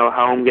figuring out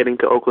how I'm getting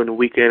to Oakland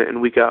week in and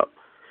week out,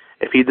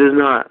 if he does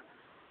not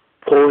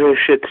pull his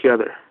shit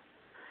together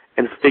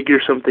and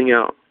figure something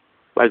out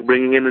like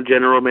bringing in a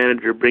general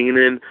manager, bringing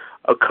in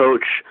a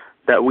coach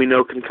that we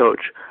know can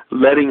coach,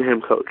 letting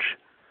him coach.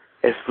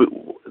 If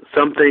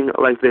something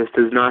like this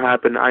does not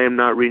happen, I am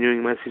not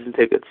renewing my season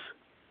tickets.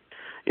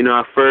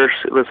 At first,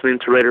 listening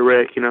to Raider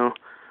Rick,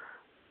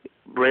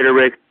 Raider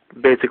Rick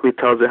basically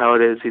tells it how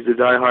it is. He's a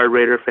diehard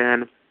Raider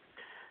fan,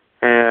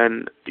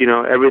 and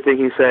everything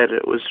he said,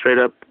 it was straight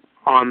up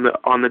on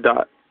the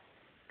dot.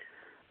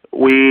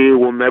 We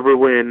will never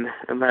win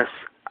unless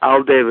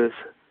Al Davis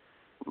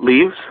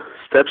leaves,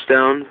 steps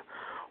down,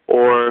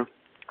 or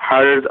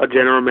hires a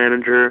general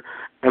manager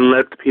and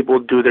let the people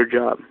do their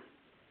job.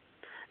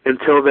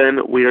 Until then,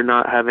 we are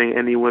not having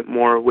any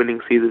more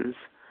winning seasons.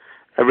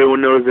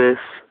 Everyone knows this,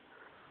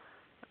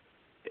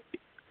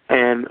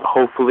 and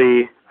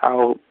hopefully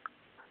Al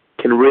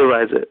can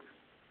realize it.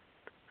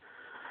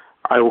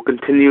 I will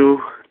continue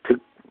to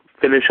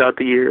finish out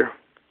the year,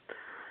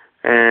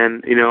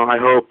 and I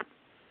hope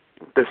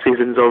the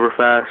season's over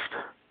fast.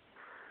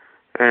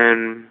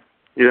 And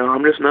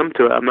I'm just numb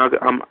to it. I'm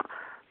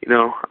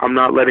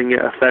not letting it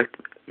affect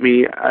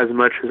me as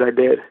much as I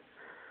did.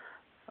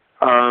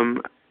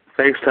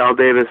 Thanks to Al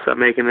Davis, I'm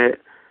making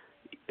it.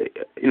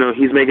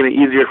 He's making it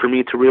easier for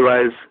me to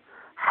realize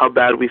how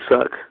bad we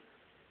suck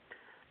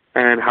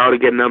and how to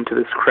get numb to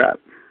this crap.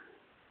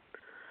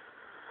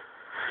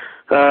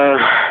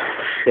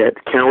 Shit,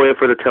 can't wait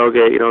for the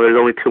tailgate. There's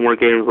only 2 more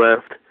games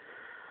left.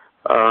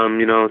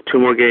 2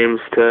 more games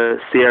to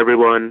see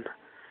everyone,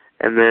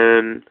 and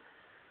then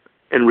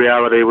in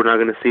reality, we're not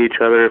going to see each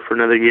other for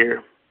another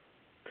year.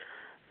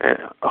 And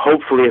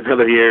hopefully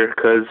another year,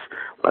 because,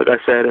 like I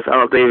said, if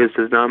Al Davis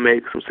does not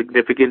make some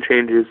significant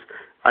changes,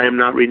 I am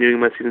not renewing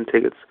my season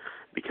tickets,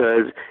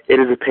 because it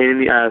is a pain in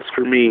the ass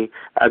for me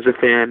as a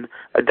fan,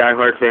 a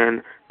diehard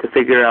fan, to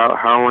figure out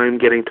how I'm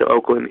getting to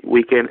Oakland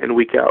week in and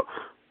week out,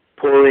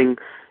 pulling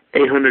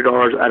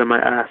 $800 out of my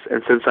ass.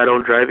 And since I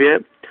don't drive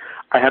yet,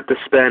 I have to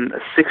spend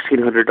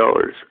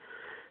 $1,600.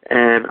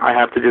 And I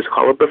have to just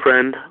call up a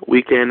friend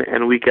week in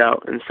and week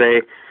out and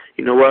say,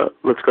 you know what,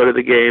 let's go to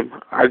the game.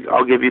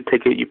 I'll give you a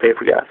ticket, you pay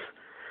for gas.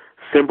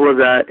 Simple as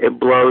that. It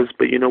blows,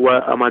 but you know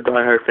what? I'm a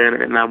diehard fan,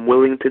 and I'm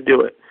willing to do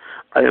it.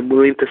 I am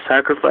willing to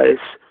sacrifice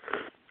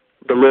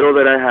the little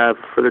that I have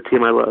for the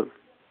team I love.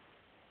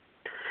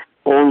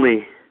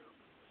 Only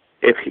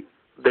if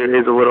there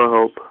is a little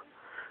hope.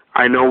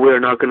 I know we're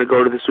not going to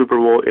go to the Super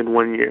Bowl in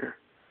 1 year,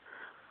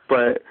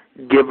 but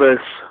give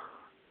us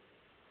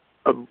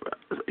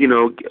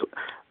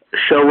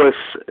show us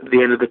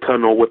the end of the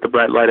tunnel with the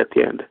bright light at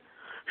the end.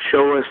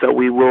 Show us that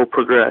we will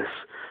progress,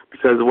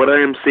 because what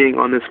I am seeing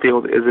on this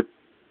field is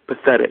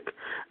pathetic.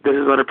 This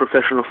is not a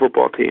professional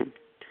football team.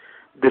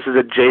 This is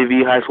a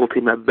JV high school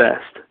team at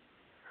best.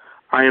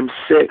 I am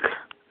sick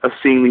of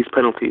seeing these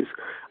penalties.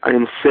 I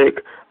am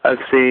sick of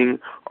seeing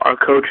our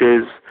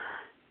coaches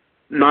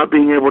not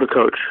being able to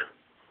coach.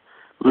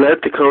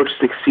 Let the coach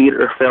succeed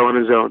or fail on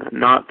his own,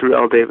 not through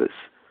Al Davis.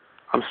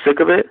 I'm sick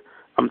of it.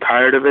 I'm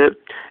tired of it,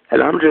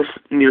 and I'm just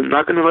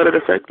not going to let it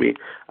affect me.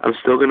 I'm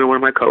still going to wear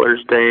my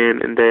colors day in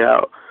and day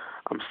out.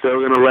 I'm still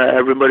going to let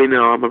everybody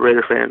know I'm a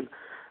Raider fan.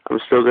 I'm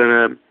still going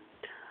to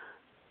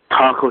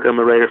talk like I'm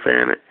a Raider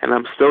fan, and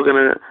I'm still going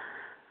to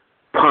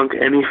punk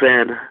any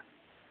fan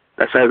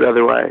that says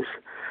otherwise.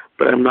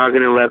 But I'm not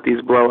going to let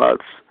these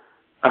blowouts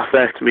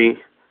affect me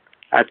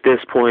at this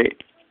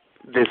point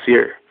this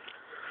year.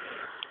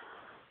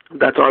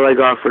 That's all I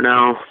got for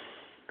now.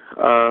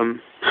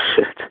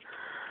 Shit.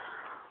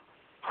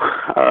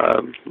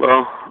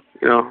 Well,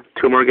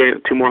 2 more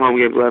home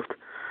games left.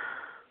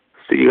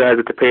 See you guys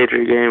at the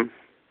Patriot game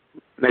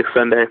next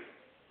Sunday.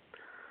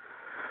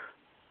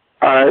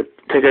 All right,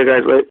 take care,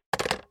 guys. Late.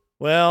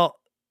 Well,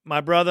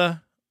 my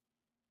brother,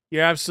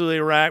 you're absolutely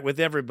right with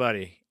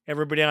everybody.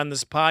 Everybody on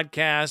this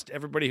podcast,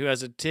 everybody who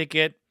has a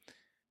ticket.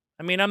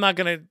 I mean, I'm not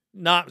going to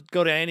not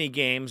go to any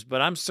games,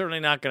 but I'm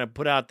certainly not going to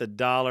put out the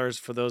dollars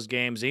for those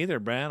games either,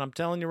 Brad. I'm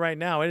telling you right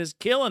now, it is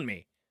killing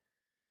me.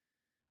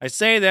 I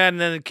say that,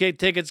 and then the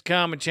tickets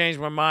come and change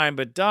my mind,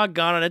 but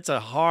doggone it, it's a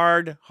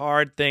hard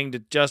thing to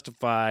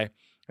justify,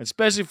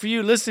 especially for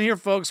you. Listen here,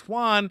 folks.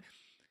 Juan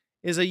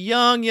is a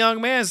young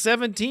man,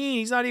 17.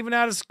 He's not even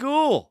out of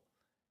school,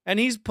 and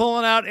he's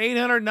pulling out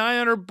 $800,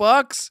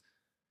 $900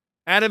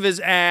 out of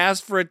his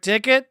ass for a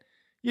ticket.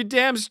 You're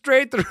damn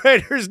straight the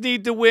Raiders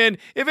need to win,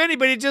 if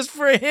anybody, just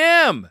for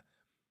him.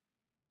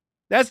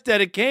 That's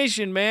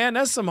dedication, man.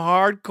 That's some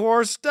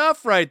hardcore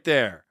stuff right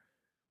there.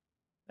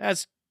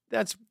 That's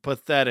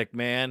pathetic,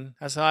 man.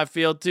 That's how I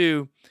feel,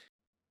 too.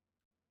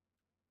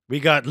 We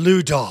got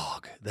Lou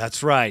Dog.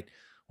 That's right.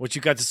 What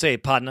you got to say,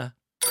 partner?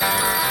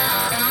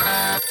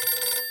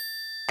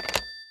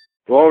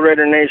 Well,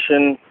 Raider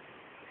Nation,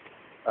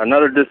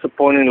 another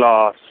disappointing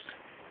loss.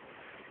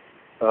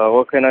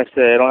 What can I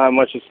say? I don't have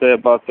much to say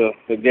about the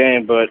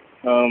game, but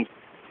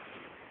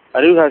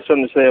I do have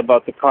something to say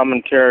about the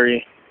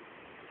commentary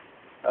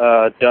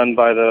done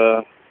by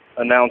the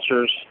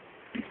announcers,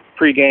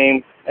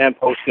 pregame and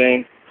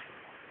postgame.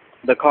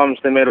 The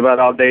comments they made about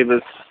Al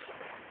Davis,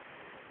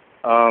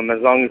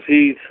 as long as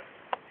he's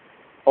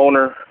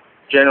owner,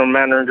 general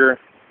manager,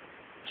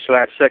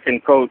 /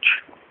 second coach,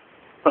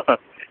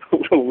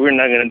 we're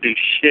not going to do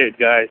shit,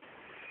 guys.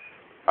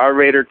 Our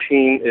Raider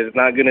team is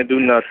not going to do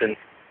nothing.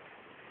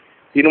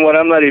 You know what?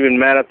 I'm not even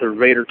mad at the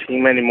Raider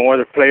team anymore.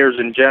 The players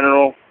in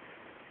general,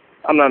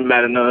 I'm not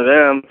mad at none of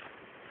them.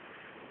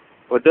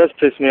 What does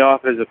piss me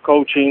off is the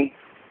coaching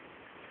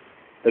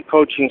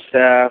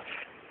staff,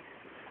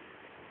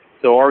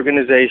 the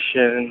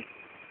organization,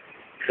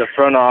 the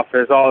front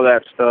office, all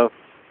that stuff.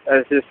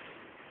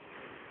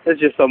 It's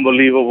just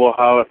unbelievable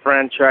how a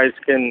franchise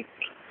can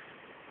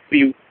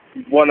be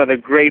one of the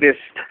greatest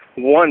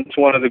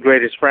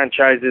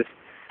franchises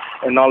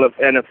in all of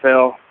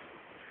NFL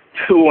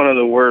to one of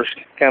the worst.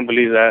 Can't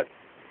believe that.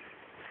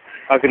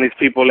 How can these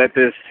people let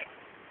this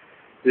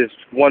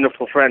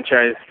wonderful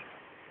franchise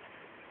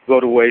go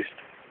to waste?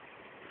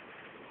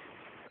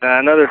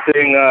 Another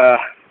thing,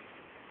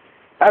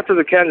 after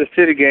the Kansas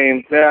City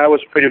game, I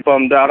was pretty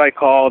bummed out. I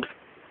called,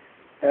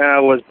 and I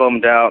was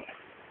bummed out.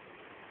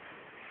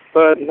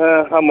 But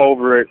I'm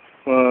over it.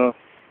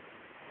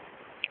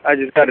 I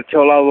just got to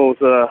tell all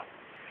those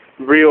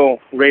real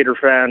Raider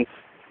fans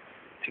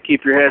to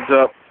keep your heads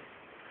up.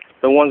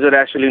 The ones that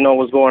actually know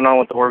what's going on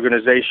with the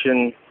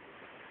organization,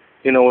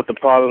 with the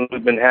problems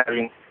we've been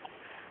having.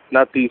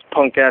 Not these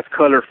punk-ass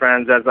color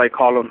fans, as I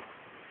call them.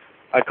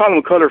 I call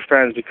them color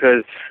fans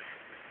because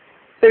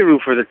they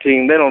root for the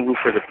team. They don't root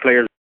for the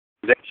players'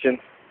 organization.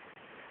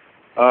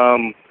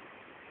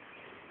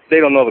 They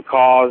don't know the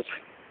cause.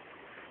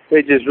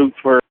 They just root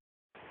for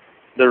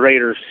the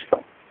Raiders.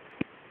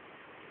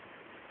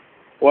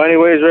 Well,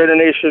 anyways, Raider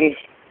Nation,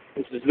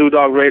 this is Blue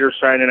Dog Raider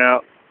signing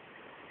out.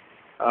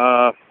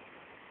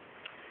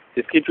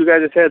 Just keep you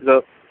guys' heads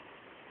up.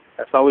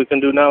 That's all we can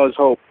do now is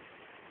hope.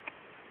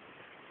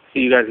 See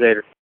you guys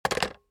later.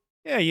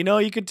 Yeah,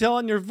 you can tell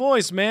in your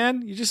voice,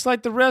 man. You're just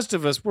like the rest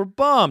of us. We're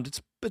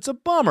bummed. It's a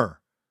bummer.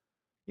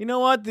 You know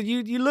what?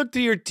 You look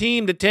to your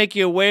team to take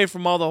you away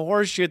from all the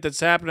horse shit that's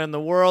happening in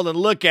the world, and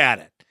look at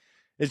it.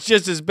 It's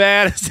just as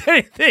bad as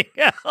anything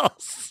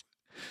else.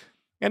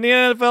 And the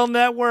NFL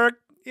Network,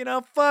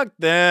 fuck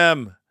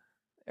them.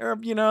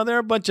 They're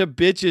a bunch of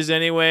bitches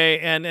anyway,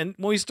 and when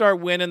we start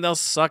winning, they'll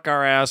suck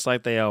our ass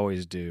like they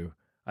always do.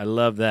 I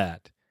love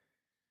that.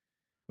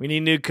 We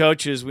need new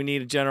coaches. We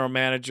need a general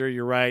manager.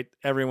 You're right.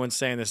 Everyone's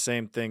saying the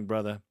same thing,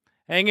 brother.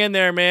 Hang in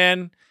there,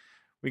 man.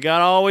 We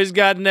always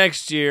got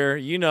next year.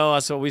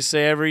 That's what we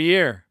say every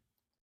year.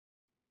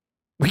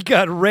 We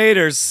got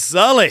Raiders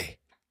Sully.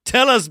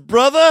 Tell us,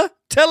 brother.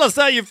 Tell us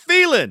how you're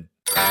feeling.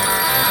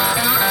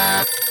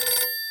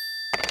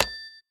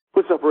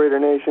 What's up, Raider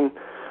Nation?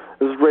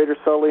 This is Raider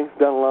Sully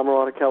down in La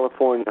Mirada,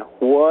 California.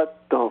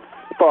 What the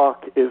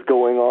fuck is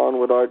going on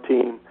with our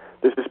team?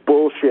 This is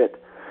bullshit.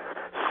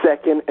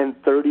 2nd and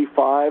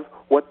 35?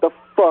 What the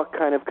fuck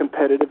kind of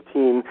competitive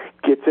team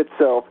gets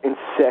itself in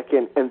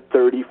 2nd and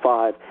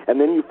 35? And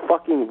then you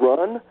fucking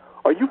run?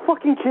 Are you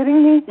fucking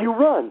kidding me? You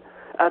run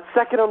at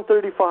 2nd and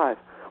 35.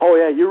 Oh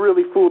yeah, you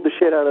really fooled the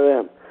shit out of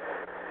them.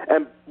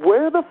 And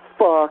where the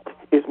fuck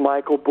is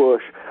Michael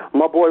Bush?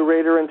 My boy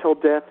Raider Until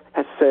Death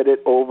has said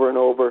it over and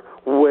over.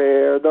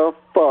 Where the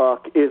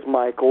fuck is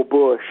Michael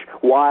Bush?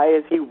 Why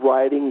is he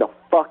riding the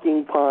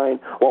fucking pine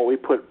while we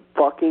put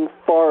fucking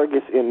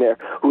Fargus in there,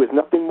 who is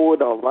nothing more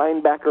than a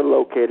linebacker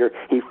locator?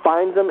 He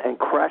finds him and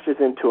crashes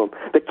into him.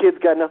 The kid's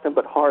got nothing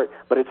but heart,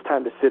 but it's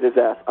time to sit his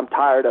ass. I'm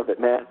tired of it,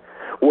 man.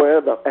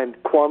 And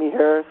Kwame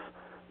Harris,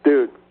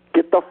 dude,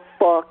 get the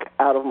fuck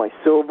out of my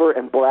silver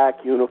and black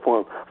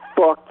uniform.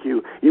 Fuck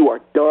you. You are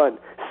done.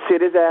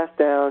 Sit his ass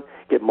down.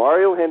 Get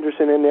Mario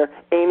Henderson in there.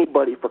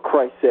 Anybody, for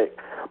Christ's sake.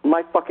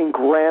 My fucking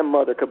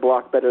grandmother could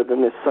block better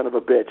than this son of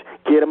a bitch.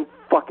 Get him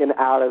fucking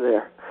out of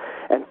there.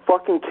 And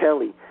fucking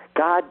Kelly,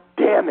 god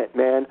damn it,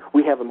 man.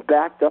 We have him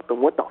backed up,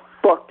 and what the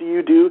fuck do?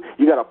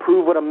 You got to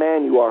prove what a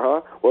man you are,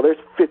 huh? Well, there's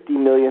 $50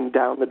 million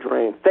down the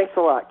drain. Thanks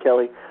a lot,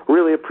 Kelly.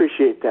 Really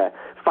appreciate that.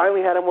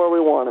 Finally had him where we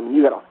want him.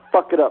 You got to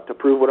fuck it up to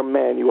prove what a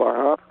man you are,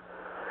 huh?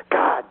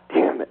 God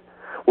damn it.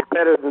 We're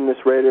better than this,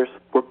 Raiders.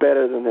 We're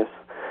better than this.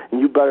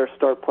 And you better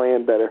start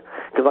playing better.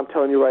 Because I'm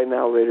telling you right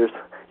now, Raiders,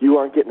 you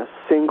aren't getting a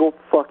single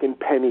fucking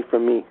penny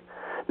from me.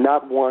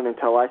 Not one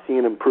until I see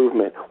an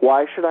improvement.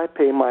 Why should I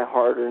pay my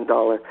hard-earned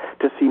dollar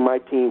to see my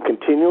team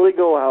continually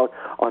go out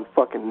on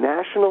fucking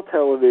national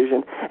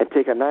television and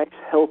take a nice,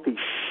 healthy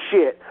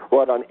shit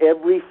right on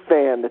every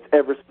fan that's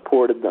ever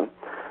supported them?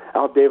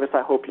 Al Davis,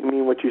 I hope you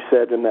mean what you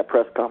said in that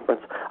press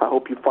conference. I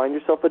hope you find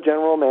yourself a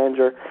general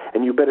manager,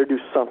 and you better do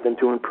something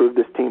to improve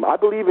this team. I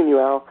believe in you,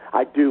 Al.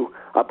 I do.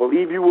 I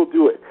believe you will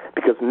do it,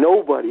 because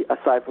nobody,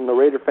 aside from the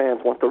Raider fans,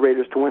 wants the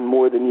Raiders to win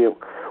more than you.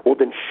 Well,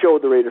 then show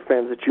the Raider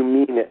fans that you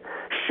mean it.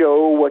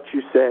 Show what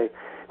you say.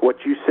 What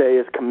you say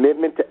is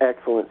commitment to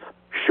excellence.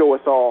 Show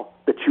us all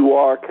that you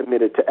are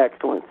committed to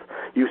excellence.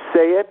 You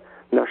say it,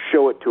 now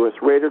show it to us.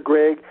 Raider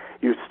Greg,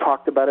 you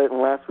talked about it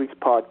in last week's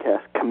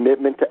podcast,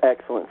 commitment to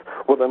excellence.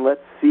 Well, then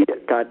let's see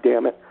it,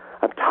 goddammit.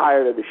 I'm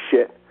tired of this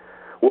shit.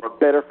 We're a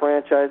better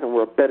franchise and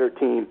we're a better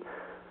team.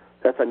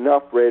 That's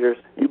enough, Raiders.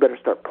 You better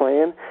start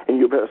playing, and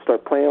you better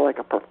start playing like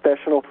a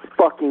professional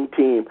fucking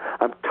team.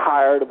 I'm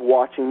tired of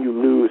watching you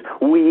lose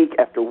week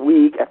after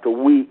week after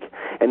week,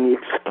 and the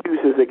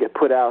excuses that get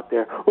put out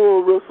there.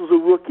 Oh, Russell's a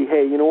rookie.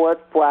 Hey, you know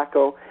what?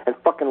 Flacco and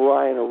fucking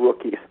Ryan are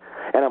rookies.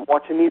 And I'm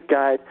watching these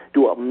guys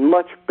do a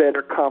much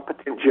better,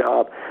 competent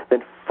job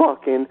than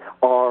fucking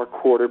our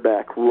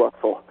quarterback,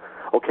 Russell.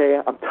 Okay?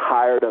 I'm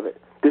tired of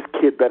it. This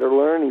kid better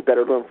learn. He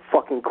better learn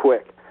fucking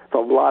quick. It's a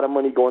lot of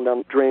money going down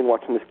the drain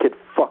watching this kid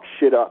fuck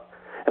shit up.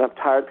 And I'm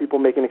tired of people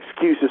making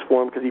excuses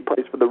for him because he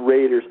plays for the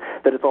Raiders,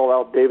 that it's all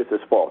Al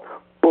Davis's fault.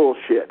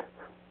 Bullshit.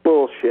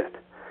 Bullshit.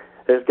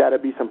 There's got to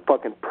be some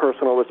fucking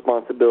personal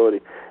responsibility.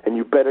 And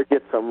you better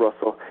get some,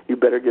 Russell. You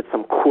better get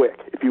some quick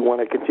if you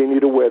want to continue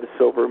to wear the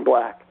silver and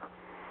black.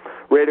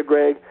 Raider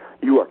Greg,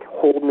 you are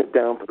holding it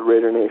down for the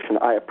Raider Nation.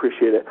 I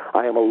appreciate it.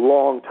 I am a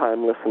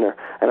long-time listener,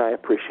 and I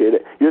appreciate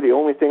it. You're the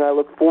only thing I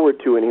look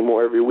forward to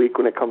anymore every week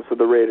when it comes to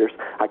the Raiders.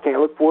 I can't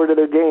look forward to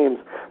their games.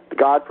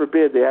 God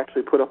forbid they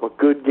actually put up a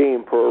good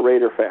game for a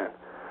Raider fan.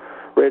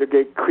 Raider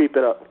Greg, keep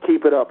it up.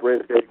 Keep it up,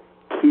 Raider Greg.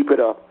 Keep it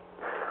up.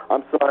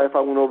 I'm sorry if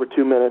I went over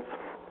 2 minutes,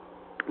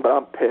 but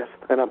I'm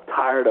pissed, and I'm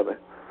tired of it.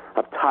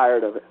 I'm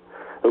tired of it.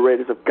 The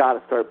Raiders have got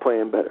to start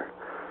playing better.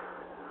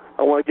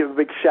 I want to give a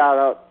big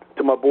shout-out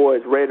to my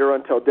boys, Raider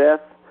Until Death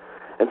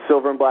and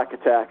Silver and Black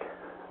Attack.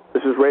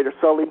 This is Raider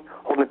Sully,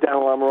 holding it down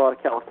in La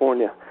Mirada,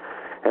 California.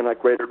 And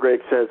like Raider Greg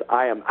says,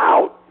 I am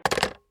out.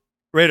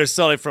 Raider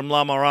Sully from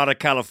La Mirada,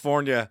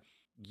 California.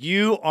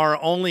 You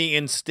are only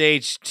in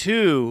stage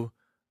 2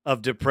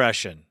 of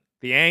depression,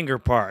 the anger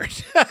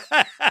part.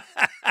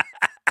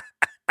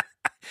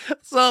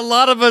 So a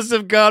lot of us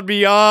have gone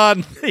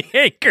beyond the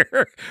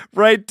anger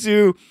right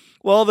to,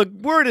 well, the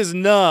word is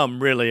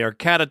numb, really, or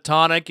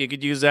catatonic. You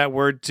could use that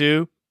word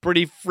too.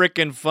 Pretty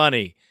freaking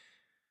funny.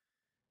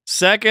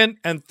 2nd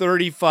and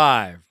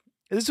 35.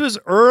 This was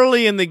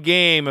early in the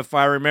game, if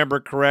I remember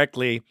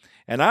correctly.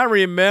 And I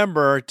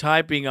remember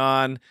typing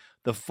on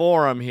the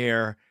forum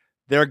here,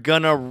 they're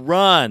going to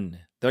run.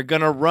 They're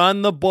going to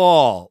run the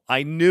ball.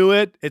 I knew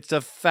it. It's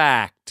a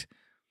fact.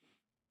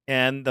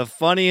 And the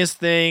funniest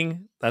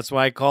thing, that's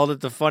why I called it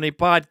the funny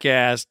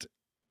podcast,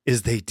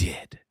 is they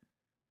did.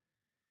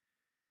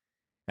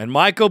 And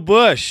Michael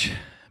Bush,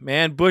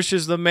 man, Bush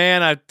is the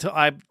man.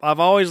 I've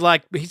always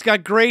liked. He's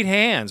got great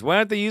hands. Why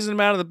aren't they using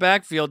him out of the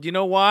backfield? You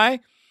know why?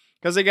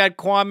 Because they got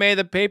Kwame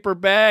the paper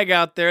bag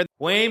out there.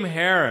 Wayne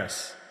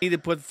Harris. They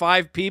put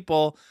 5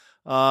 people.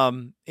 All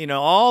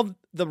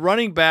the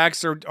running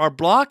backs are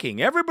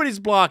blocking. Everybody's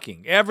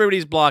blocking.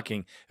 Everybody's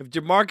blocking. If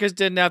Jamarcus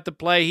didn't have to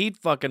play, he'd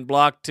fucking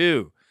block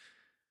too.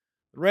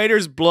 The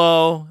Raiders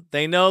blow.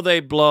 They know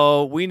they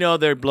blow. We know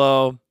they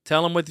blow.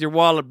 Tell them with your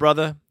wallet,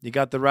 brother. You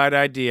got the right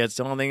idea. It's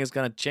the only thing that's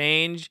going to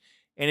change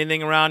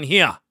anything around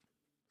here.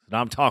 That's what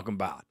I'm talking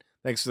about.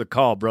 Thanks for the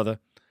call, brother.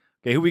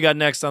 Okay, who we got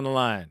next on the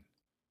line?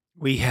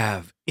 We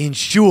have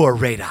Insure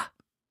Raider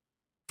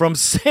from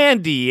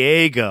San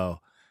Diego.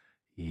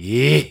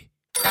 Yeah.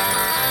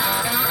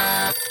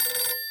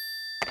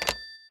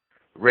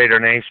 Raider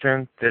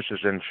Nation, this is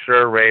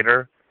Insure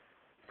Raider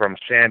from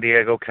San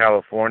Diego,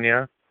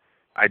 California.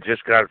 I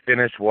just got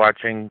finished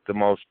watching the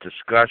most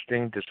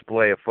disgusting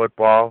display of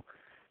football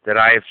that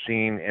I have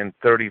seen in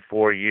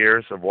 34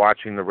 years of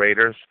watching the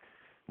Raiders,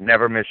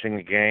 never missing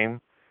a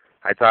game.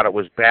 I thought it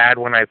was bad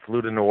when I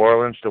flew to New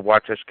Orleans to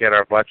watch us get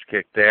our butts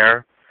kicked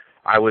there.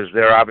 I was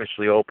there,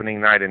 obviously,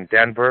 opening night in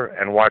Denver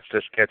and watched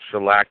us get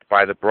shellacked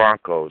by the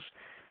Broncos.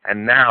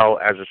 And now,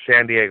 as a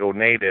San Diego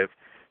native,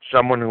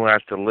 someone who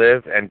has to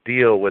live and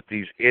deal with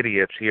these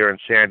idiots here in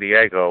San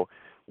Diego,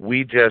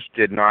 we just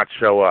did not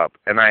show up.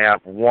 And I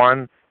have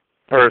one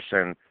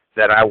person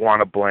that I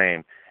want to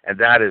blame, and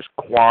that is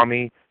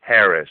Kwame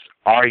Harris.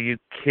 Are you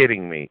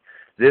kidding me?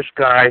 This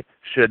guy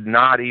should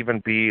not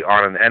even be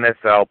on an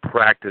NFL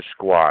practice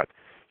squad.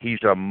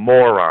 He's a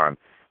moron.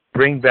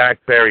 Bring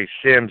back Barry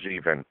Sims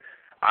even.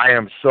 I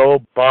am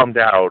so bummed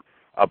out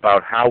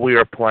about how we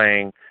are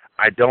playing.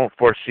 I don't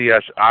foresee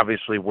us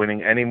obviously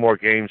winning any more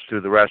games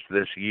through the rest of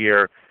this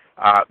year.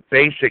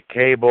 Basic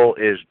cable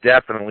is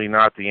definitely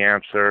not the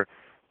answer.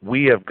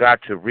 We have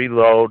got to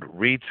reload,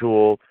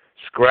 retool,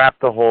 scrap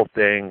the whole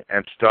thing,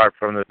 and start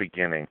from the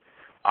beginning.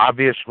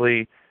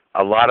 Obviously,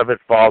 a lot of it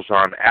falls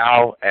on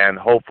Al, and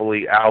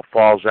hopefully Al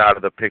falls out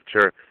of the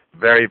picture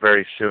very,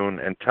 very soon.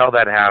 Until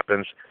that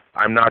happens,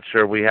 I'm not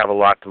sure we have a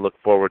lot to look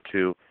forward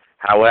to.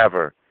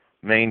 However,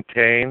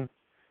 maintain,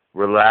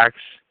 relax,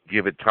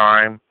 give it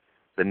time.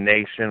 The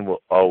nation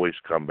will always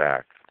come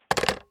back.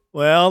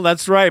 Well,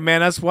 that's right,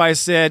 man. That's why I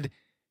said,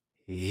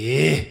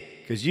 yeah,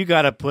 because you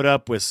got to put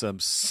up with some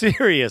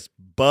serious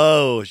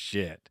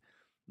bullshit.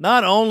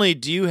 Not only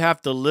do you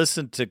have to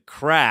listen to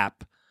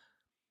crap,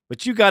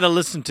 but you got to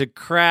listen to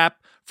crap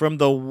from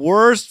the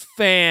worst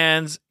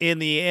fans in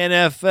the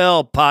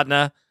NFL,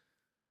 partner.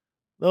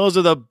 Those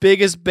are the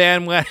biggest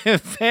bandwagon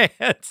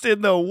fans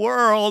in the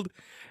world,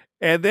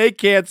 and they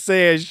can't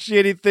say a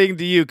shitty thing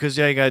to you because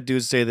all you got to do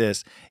is say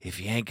this.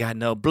 If you ain't got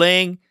no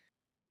bling,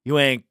 you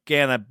ain't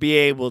gonna be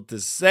able to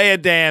say a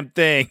damn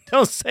thing.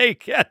 Don't say a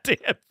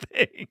goddamn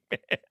thing, man.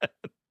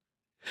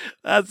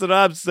 That's what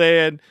I'm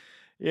saying.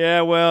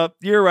 Yeah, well,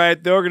 you're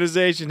right. The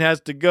organization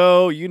has to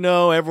go. You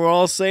know, everyone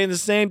all saying the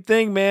same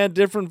thing, man.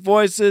 Different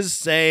voices,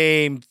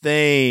 same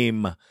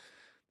theme.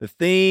 The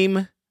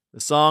theme, the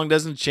song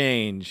doesn't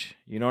change.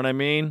 You know what I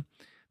mean?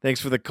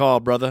 Thanks for the call,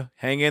 brother.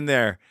 Hang in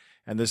there.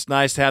 And it's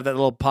nice to have that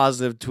little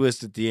positive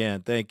twist at the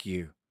end. Thank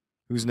you.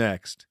 Who's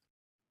next?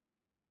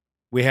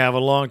 We have a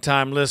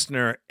longtime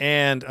listener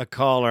and a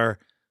caller,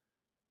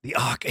 the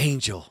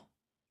Archangel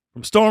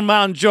from Stone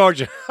Mountain,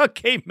 Georgia.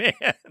 Okay,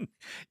 man.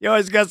 You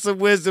always got some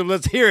wisdom.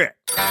 Let's hear it.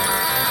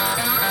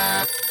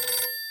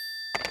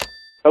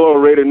 Hello,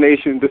 Raider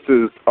Nation. This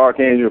is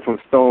Archangel from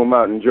Stone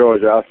Mountain,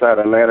 Georgia, outside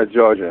Atlanta,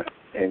 Georgia.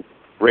 And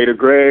Raider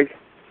Greg,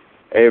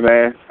 hey,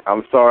 man,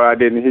 I'm sorry I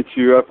didn't hit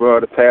you up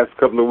the past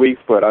couple of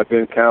weeks, but I've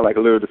been kind of like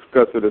a little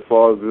disgusted as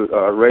far as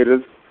the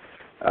Raiders.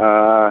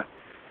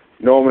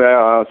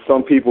 Normally,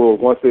 some people,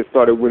 once they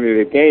started winning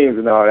their games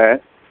and all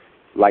that,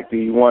 like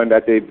the one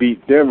that they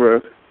beat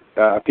Denver,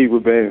 people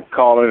have been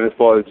calling as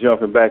far as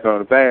jumping back on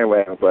the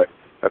bandwagon. But,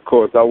 of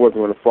course, I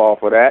wasn't going to fall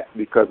for that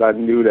because I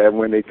knew that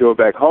when they go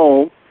back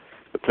home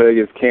to play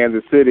against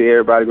Kansas City,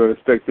 everybody's going to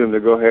expect them to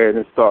go ahead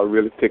and start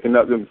really picking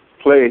up them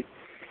play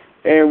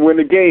and win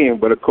the game.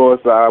 But, of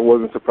course, I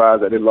wasn't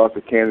surprised that they lost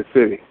to Kansas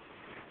City.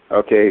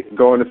 Okay,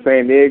 going to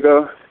San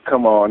Diego,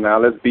 come on now,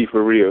 let's be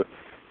for real.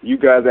 You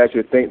guys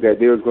actually think that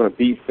they was going to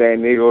beat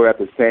San Diego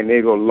after San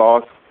Diego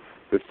lost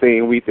the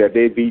same week that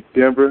they beat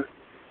Denver?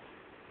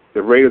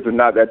 The Raiders are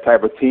not that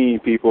type of team,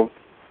 people.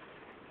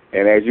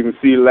 And as you can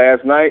see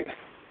last night,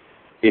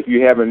 if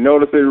you haven't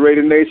noticed it,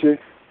 Raider Nation,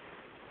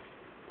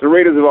 the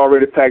Raiders have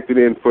already packed it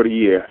in for the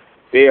year.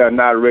 They are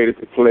not ready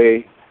to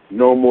play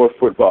no more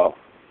football.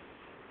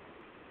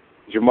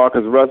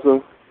 Jamarcus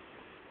Russell,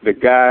 the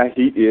guy,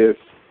 he is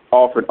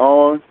off and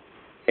on,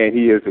 and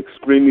he is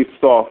extremely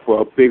soft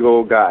for a big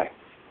old guy.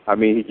 I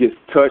mean, he gets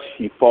touched,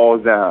 he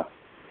falls down.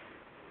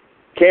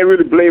 Can't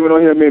really blame it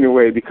on him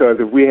anyway, because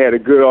if we had a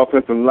good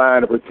offensive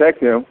line to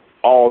protect him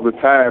all the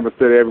time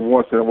instead of every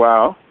once in a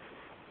while,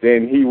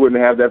 then he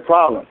wouldn't have that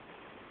problem.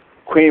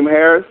 Queen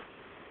Harris,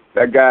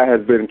 that guy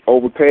has been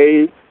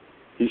overpaid.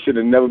 He should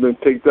have never been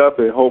picked up,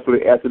 and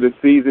hopefully after this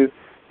season,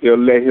 they'll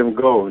let him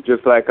go.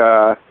 Just like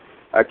I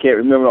can't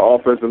remember the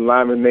offensive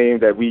lineman name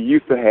that we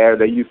used to have.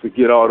 They used to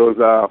get all those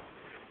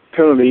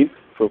penalties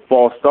for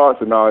false starts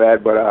and all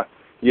that, but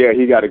yeah,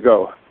 he got to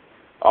go.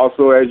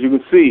 Also, as you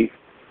can see,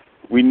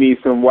 we need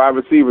some wide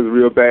receivers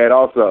real bad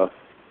also.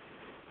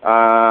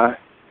 The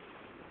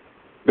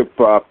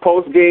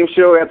post-game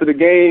show after the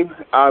game,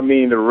 I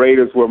mean, the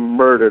Raiders were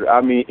murdered.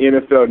 I mean,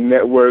 NFL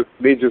Network,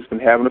 they just been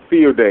having a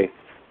field day.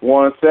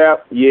 Warren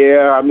Sapp,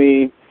 yeah, I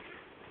mean,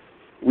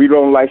 we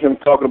don't like him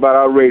talking about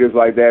our Raiders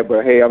like that,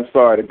 but hey, I'm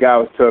sorry, the guy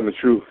was telling the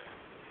truth.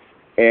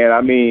 And,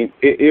 I mean,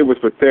 it was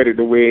pathetic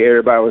the way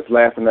everybody was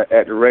laughing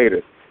at the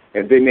Raiders.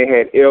 And then they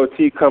had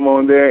LT come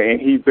on there, and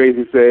he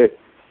basically said,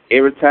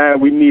 every time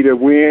we need a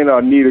win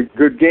or need a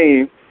good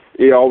game,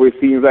 it always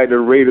seems like the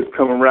Raiders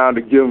come around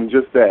to give them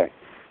just that.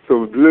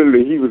 So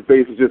literally, he was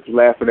basically just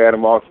laughing at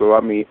him also.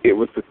 I mean, it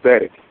was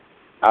pathetic.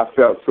 I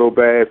felt so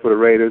bad for the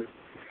Raiders.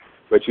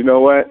 But you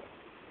know what?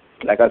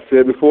 Like I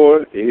said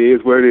before, it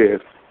is what it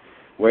is.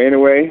 Well,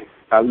 anyway,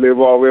 I live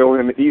all the way over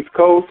in the East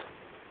Coast.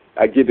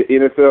 I get the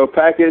NFL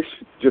package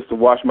just to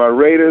watch my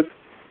Raiders.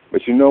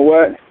 But you know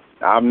what?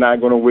 I'm not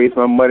going to waste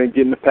my money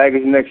getting the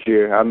package next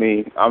year. I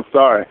mean, I'm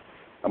sorry.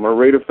 I'm a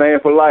Raider fan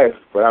for life,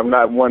 but I'm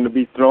not one to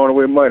be throwing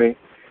away money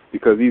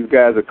because these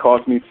guys have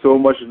cost me so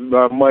much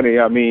money.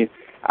 I mean,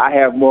 I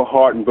have more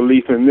heart and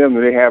belief in them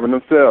than they have in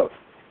themselves.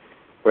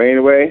 But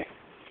anyway,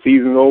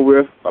 season's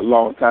over a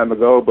long time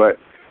ago, but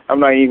I'm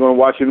not even going to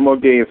watch any more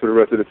games for the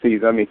rest of the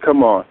season. I mean,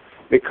 come on.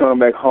 They come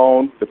back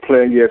home to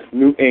play against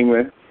New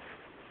England.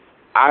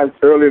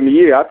 Earlier in the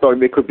year, I thought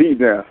they could beat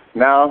them.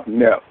 Now,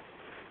 no.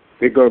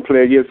 They're going to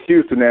play against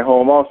Houston at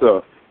home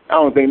also. I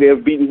don't think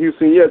they've beaten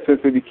Houston yet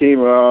since they became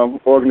an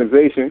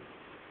organization.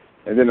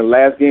 And then the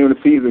last game of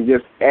the season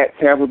just at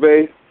Tampa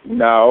Bay,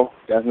 no,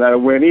 that's not a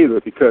win either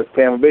because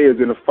Tampa Bay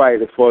is in a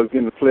fight as far as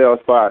getting the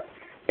playoff spot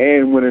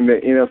and winning the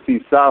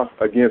NFC South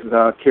against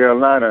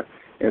Carolina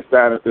and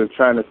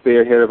trying to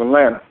stay ahead of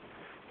Atlanta.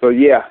 So,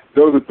 yeah,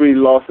 those are 3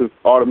 losses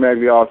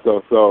automatically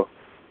also. So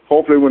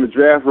hopefully when the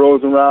draft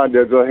rolls around,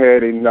 they'll go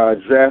ahead and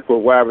draft for a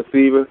wide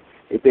receiver.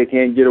 If they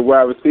can't get a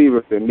wide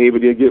receiver, then maybe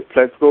they'll get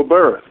Plexico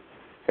Burress.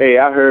 Hey,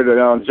 I heard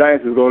that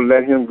Giants is going to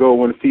let him go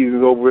when the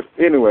season's over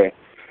anyway.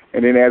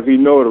 And then as we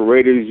know, the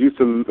Raiders used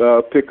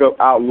to pick up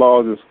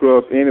outlaws and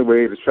scrubs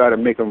anyway to try to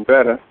make them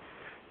better.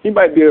 He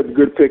might be a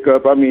good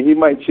pickup. I mean, he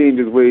might change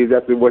his ways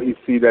after what he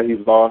see that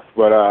he's lost.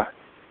 But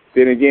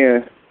then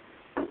again,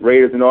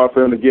 Raiders, in order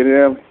for him to get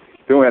him,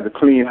 they don't have to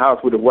clean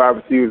house with the wide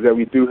receivers that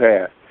we do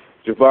have.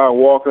 Javon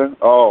Walker,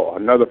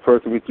 another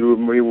person we threw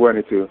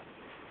money to.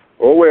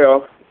 Oh,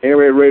 well.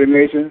 Anyway, Raider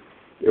Nation,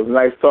 it was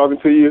nice talking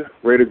to you.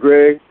 Raider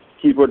Greg,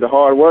 keep up the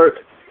hard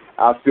work.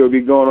 I'll still be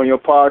going on your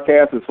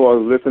podcast as far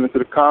as listening to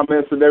the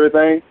comments and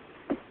everything.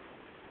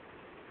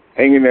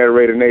 Hang in there,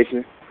 Raider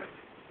Nation.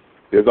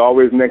 There's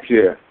always next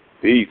year.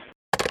 Peace.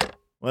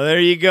 Well, there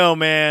you go,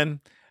 man.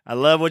 I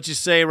love what you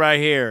say right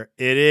here.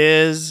 It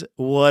is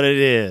what it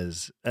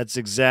is. That's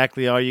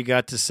exactly all you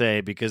got to say,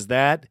 because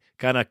that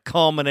kind of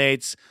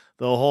culminates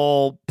the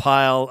whole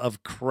pile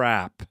of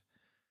crap.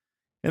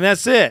 And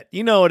that's it.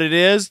 You know what it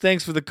is.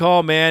 Thanks for the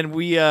call, man.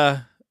 We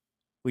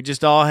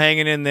just all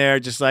hanging in there,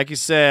 just like you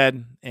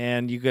said.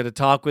 And you got to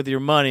talk with your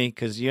money,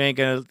 because they ain't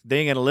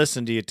gonna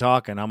listen to you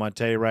talking. I'm gonna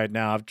tell you right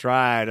now. I've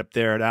tried up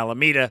there at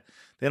Alameda.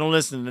 They don't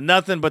listen to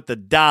nothing but the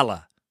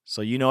dollar.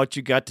 So you know what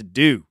you got to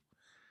do.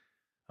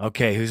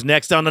 Okay, who's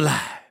next on the line?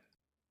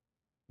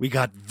 We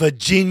got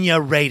Virginia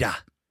Raider.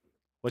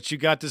 What you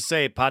got to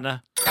say,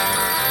 partner?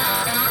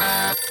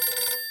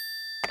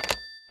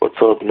 What's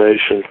up,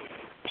 nation?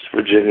 It's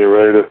Virginia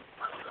Raider.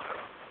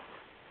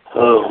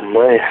 Oh,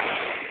 man.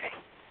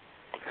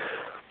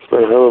 It's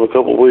been a hell of a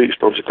couple of weeks,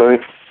 don't you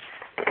think?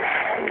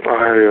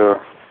 I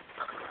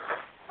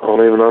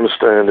don't even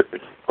understand it.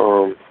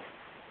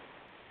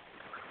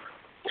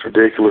 It's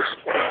ridiculous.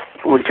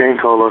 We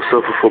can't call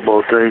ourselves a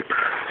football team.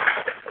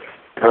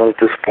 Not at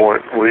this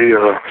point.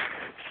 We're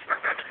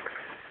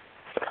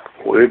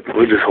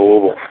just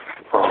horrible.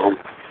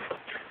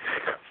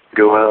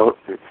 Go out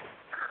and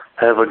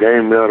have a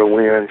game we ought to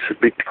win.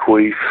 Should beat the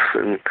Queefs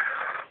and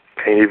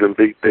can't even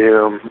beat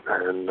them.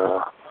 And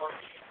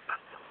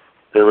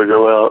then we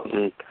go out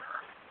and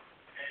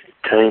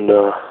kind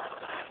of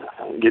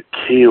get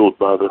killed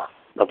by the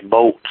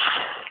Bolts.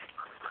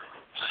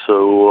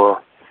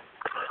 So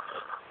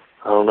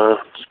I don't know.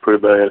 It's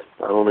pretty bad.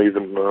 I don't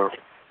even.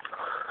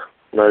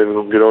 Not even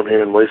gonna get on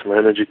here and waste my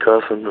energy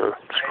cussing or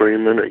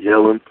screaming or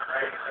yelling.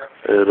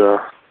 It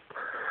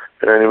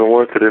ain't even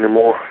worth it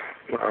anymore.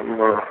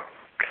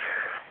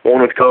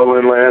 Wanted to call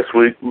in last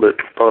week, but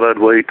thought I'd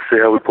wait to see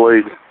how we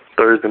played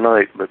Thursday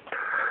night. But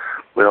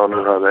we all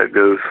know how that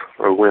goes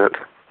or went.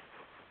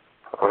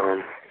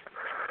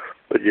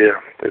 But yeah,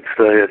 it's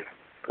sad.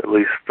 At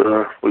least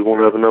we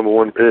won't have the number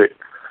one pick.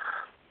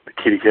 The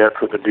Kitty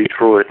Cats up in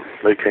Detroit,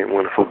 they can't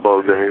win a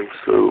football game,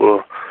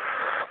 so.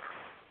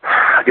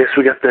 I guess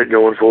we got that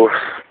going for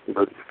us,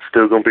 but it's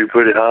still going to be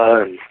pretty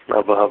high. And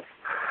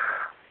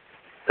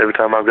every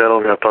time I've got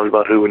on here, I've talked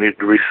about who we need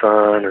to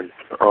re-sign and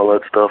all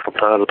that stuff. I'm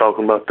tired of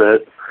talking about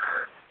that.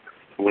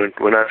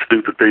 We're not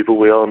stupid people.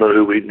 We all know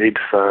who we need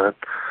to sign.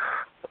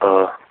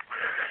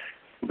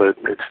 But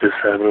it's just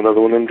having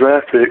another one of them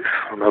draft picks,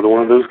 another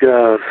one of those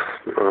guys.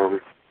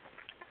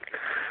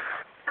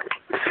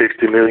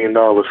 $60 million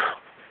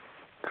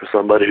for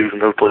somebody who's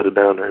never played it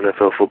down in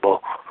NFL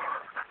football.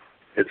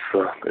 It's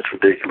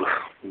ridiculous,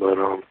 but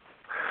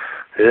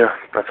yeah,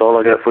 that's all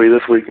I got for you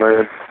this week,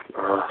 man.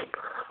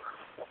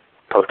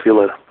 Talk to you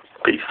later.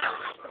 Peace.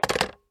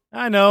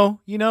 I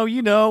know, we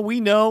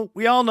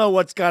all know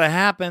what's got to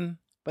happen,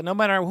 but no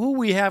matter who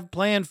we have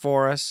playing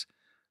for us,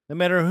 no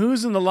matter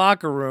who's in the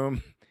locker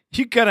room,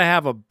 you got to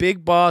have a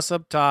big boss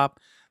up top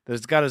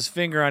that's got his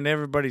finger on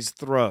everybody's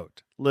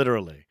throat,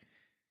 literally.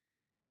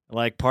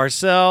 Like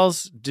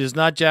Parcells does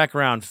not jack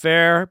around,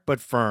 fair but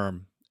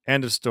firm.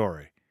 End of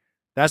story.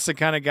 That's the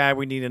kind of guy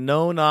we need, a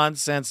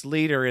no-nonsense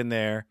leader in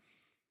there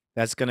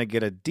that's going to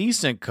get a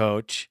decent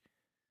coach,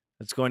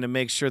 that's going to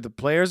make sure the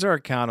players are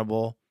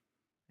accountable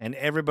and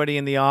everybody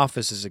in the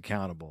office is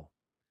accountable.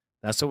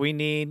 That's what we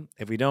need.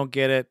 If we don't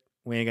get it,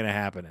 we ain't going to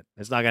happen it.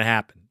 It's not going to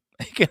happen.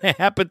 It ain't going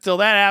to happen till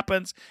that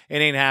happens.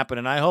 It ain't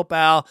happening. I hope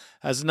Al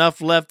has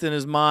enough left in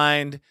his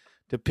mind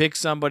to pick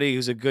somebody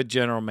who's a good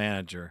general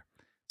manager.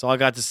 That's all I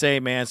got to say,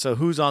 man. So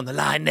who's on the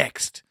line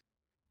next?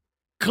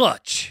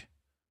 Clutch.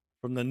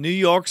 From the New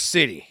York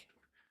City.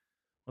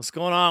 What's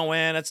going on,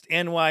 man? That's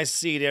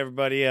NYC to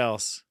everybody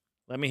else.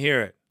 Let me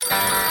hear it.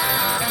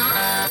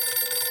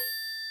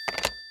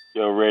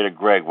 Yo, Raider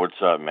Greg,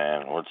 what's up,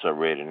 man? What's up,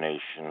 Raider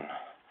Nation?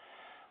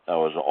 That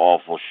was an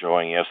awful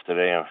showing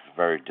yesterday.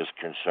 Very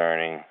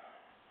disconcerting.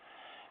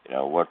 You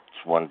know, what's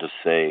one to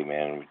say,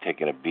 man? We're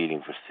taking a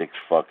beating for 6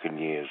 fucking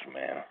years,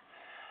 man.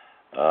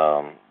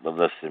 But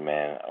listen,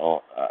 man.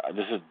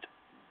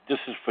 This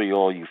is for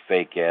all you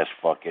fake-ass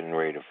fucking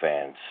Raider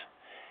fans.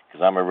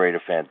 Because I'm a Raider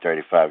fan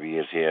 35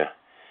 years here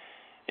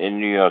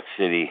in New York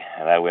City,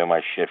 and I wear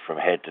my shit from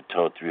head to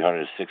toe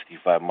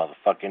 365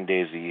 motherfucking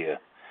days a year.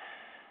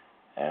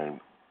 And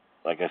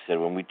like I said,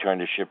 when we turn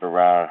the ship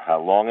around, how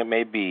long it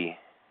may be,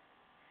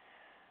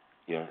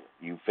 you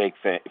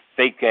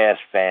fake-ass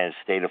fans,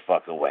 stay the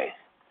fuck away.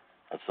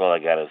 That's all I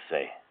got to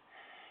say.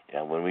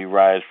 When we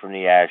rise from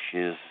the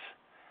ashes,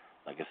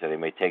 like I said, it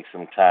may take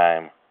some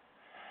time,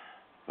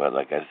 but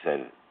like I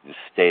said, just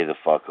stay the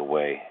fuck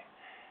away.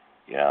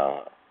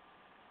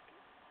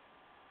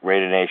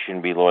 Raider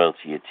Nation, be loyal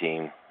to your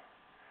team.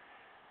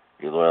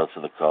 Be loyal to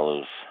the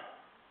colors.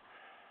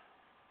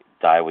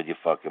 Die with your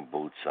fucking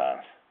boots on.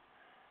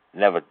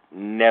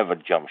 Never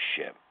jump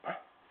ship.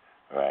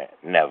 All right?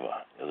 Never.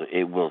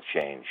 It will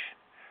change.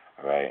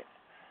 All right?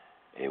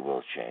 It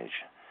will change.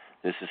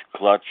 This is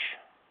Clutch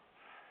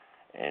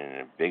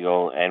in big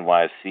old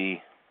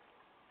NYC.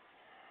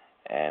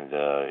 And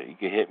you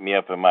can hit me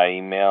up in my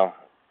email,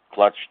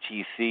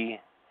 clutchtc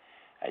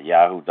at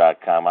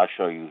yahoo.com. I'll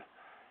show you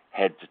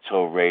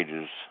head-to-toe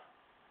Raiders,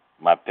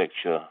 my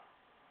picture.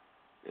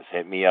 Just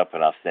hit me up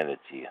and I'll send it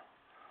to you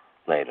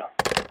later.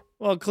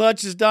 Well,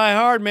 Clutch is die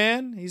hard,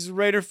 man. He's a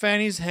Raider fan.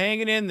 He's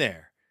hanging in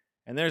there.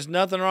 And there's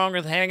nothing wrong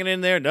with hanging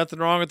in there, nothing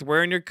wrong with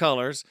wearing your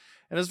colors.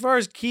 And as far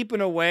as keeping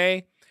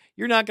away,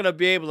 you're not going to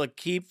be able to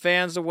keep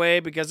fans away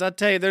because I'll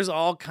tell you, there's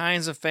all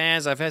kinds of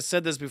fans. I've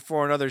said this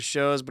before in other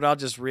shows, but I'll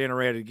just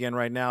reiterate it again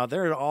right now.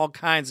 There are all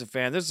kinds of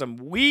fans. There's some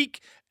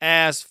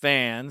weak-ass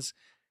fans,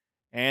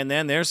 and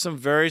then there's some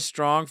very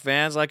strong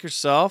fans like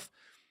yourself,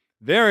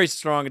 very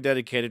strong and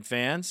dedicated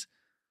fans.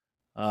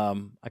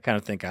 I kind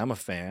of think I'm a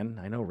fan.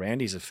 I know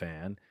Randy's a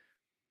fan.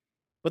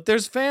 But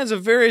there's fans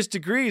of various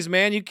degrees,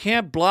 man. You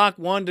can't block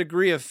one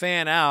degree of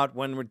fan out.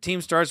 When the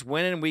team starts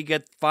winning, we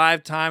get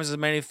 5 times as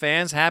many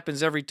fans.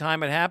 Happens every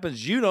time it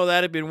happens. You know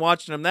that. I've been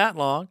watching them that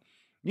long.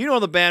 You know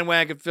the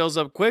bandwagon fills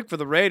up quick for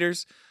the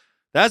Raiders.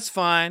 That's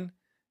fine.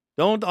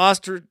 Don't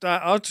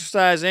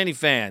ostracize any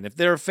fan. If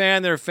they're a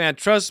fan, they're a fan.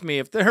 Trust me,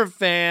 if they're a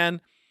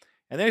fan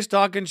and they're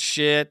talking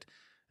shit,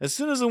 as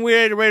soon as the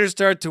Raiders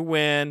start to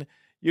win,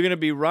 you're going to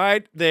be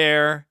right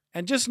there.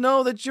 And just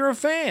know that you're a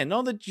fan.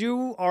 Know that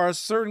you are a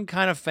certain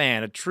kind of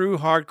fan, a true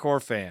hardcore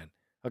fan.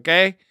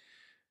 Okay?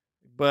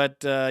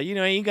 But,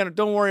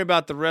 don't worry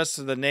about the rest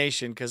of the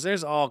nation because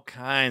there's all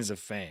kinds of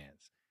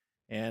fans.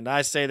 And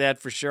I say that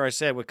for sure. I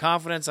say it with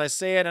confidence. I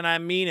say it and I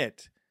mean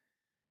it.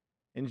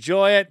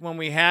 Enjoy it when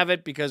we have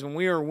it because when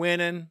we were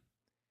winning,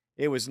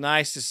 it was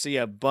nice to see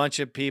a bunch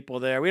of people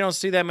there. We don't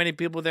see that many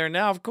people there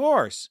now, of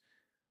course.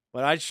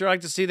 But I'd sure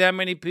like to see that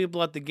many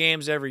people at the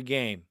games every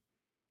game.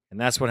 And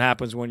that's what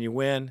happens when you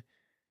win.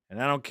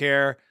 And I don't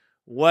care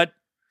what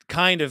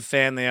kind of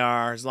fan they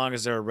are, as long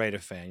as they're a Raider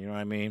fan. You know what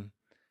I mean?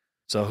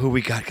 So who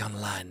we got on the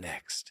line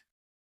next?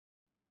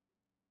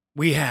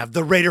 We have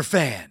the Raider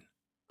fan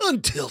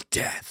until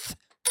death.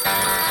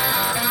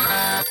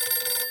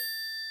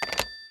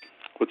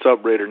 What's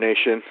up, Raider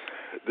Nation?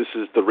 This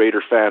is the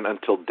Raider fan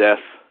until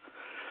death.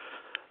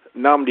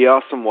 Nnamdi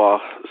Asomugha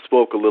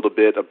spoke a little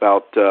bit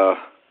about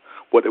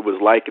what it was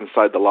like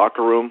inside the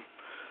locker room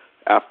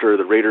after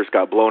the Raiders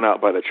got blown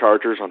out by the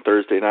Chargers on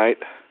Thursday night.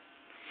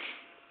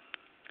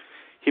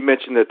 He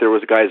mentioned that there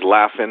was guys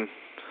laughing,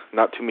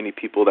 not too many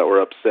people that were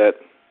upset.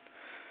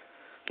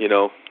 You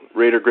know,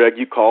 Raider Greg,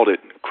 you called it.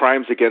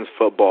 Crimes against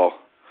football.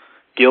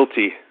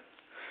 Guilty.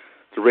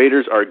 The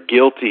Raiders are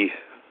guilty.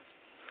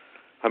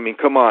 I mean,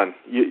 come on.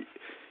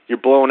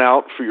 You're blown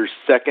out for your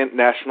second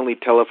nationally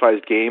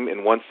televised game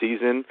in one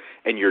season,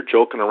 and you're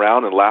joking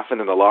around and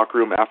laughing in the locker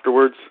room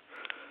afterwards.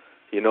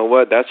 You know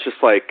what? That's just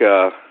like...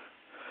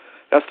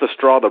 that's the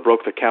straw that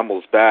broke the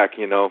camel's back,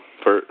 you know,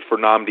 for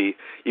Nnamdi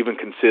even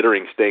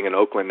considering staying in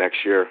Oakland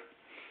next year.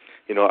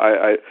 You know,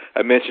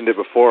 I mentioned it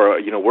before,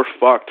 you know, we're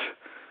fucked,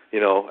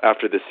 you know,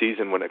 after this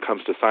season when it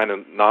comes to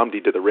signing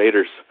Nnamdi to the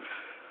Raiders.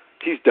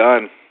 He's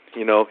done,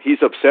 you know.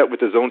 He's upset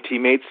with his own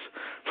teammates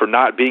for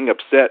not being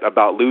upset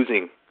about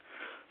losing,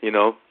 you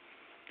know.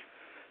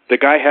 The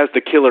guy has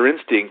the killer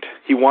instinct.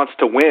 He wants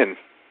to win,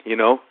 you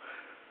know.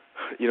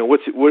 You know,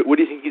 what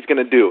do you think he's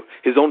going to do?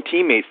 His own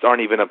teammates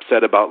aren't even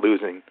upset about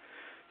losing.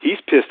 He's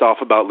pissed off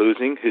about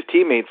losing. His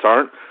teammates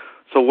aren't.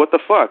 So what the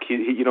fuck?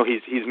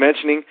 He's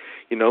mentioning,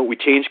 you know, we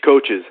changed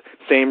coaches,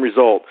 same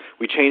result.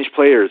 We changed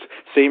players,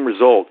 same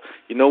result.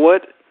 You know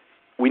what?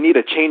 We need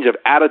a change of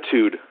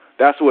attitude.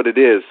 That's what it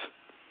is.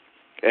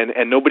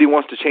 And nobody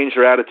wants to change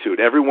their attitude.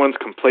 Everyone's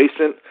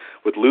complacent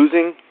with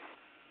losing.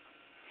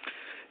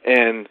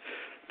 And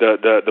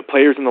the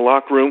players in the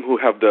locker room who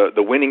have the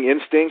winning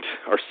instinct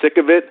are sick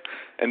of it,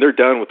 and they're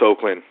done with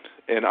Oakland.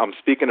 And I'm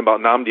speaking about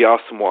Nnamdi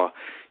Asomugha.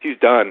 He's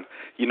done.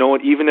 You know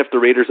what? Even if the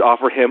Raiders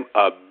offer him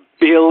 $1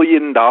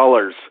 billion,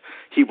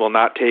 he will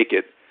not take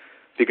it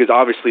because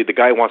obviously the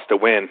guy wants to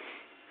win.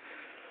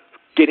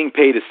 Getting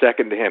paid is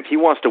second to him. He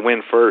wants to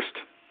win first.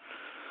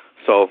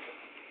 So,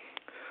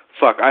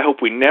 fuck, I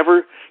hope we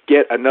never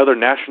get another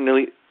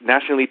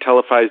nationally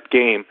televised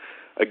game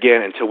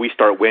again until we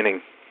start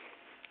winning.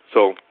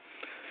 So,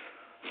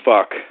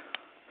 fuck.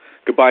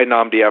 Goodbye,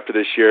 Nnamdi, after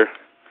this year.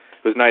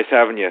 It was nice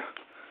having you.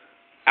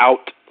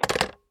 Out.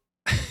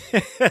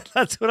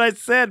 That's what I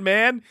said,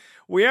 man.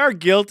 We are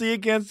guilty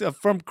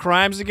from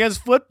crimes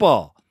against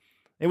football.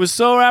 It was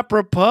so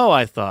apropos,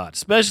 I thought,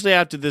 especially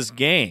after this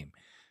game.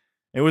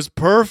 It was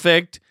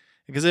perfect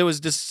because it was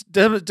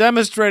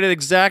demonstrated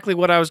exactly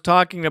what I was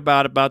talking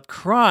about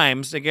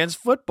crimes against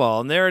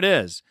football, and there it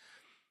is.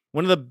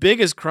 One of the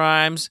biggest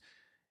crimes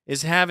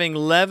is having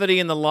levity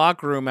in the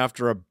locker room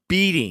after a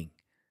beating.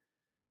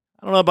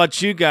 I don't know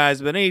about you guys,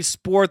 but any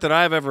sport that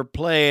I've ever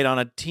played on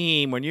a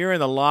team, when you're in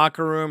the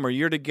locker room or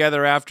you're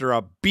together after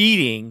a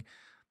beating,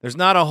 there's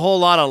not a whole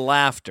lot of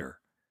laughter.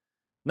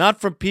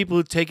 Not from people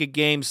who take a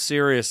game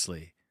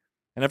seriously.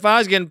 And if I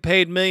was getting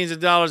paid millions of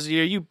dollars a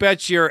year, you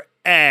bet your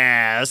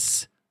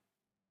ass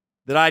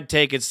that I'd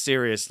take it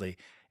seriously.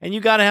 And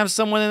you got to have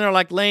someone in there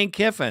like Lane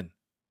Kiffin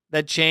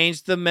that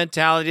changed the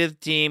mentality of the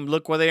team.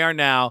 Look where they are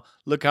now.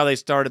 Look how they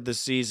started the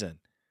season.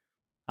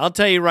 I'll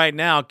tell you right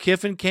now,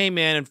 Kiffin came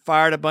in and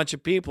fired a bunch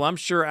of people. I'm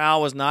sure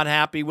Al was not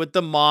happy with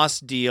the Moss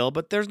deal,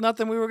 but there's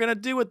nothing we were going to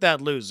do with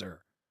that loser.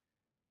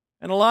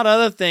 And a lot of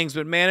other things,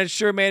 but man, it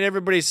sure made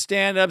everybody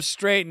stand up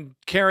straight and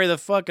carry the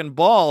fucking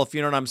ball, if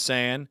you know what I'm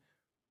saying.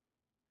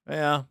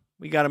 Yeah,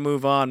 we got to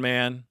move on,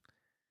 man.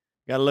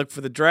 Got to look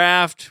for the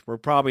draft. We're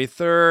probably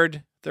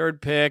third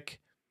pick,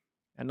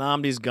 and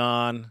Nnamdi's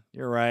gone.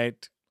 You're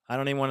right. I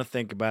don't even want to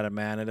think about it,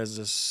 man. It is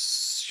a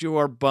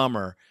sure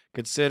bummer,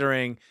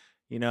 considering,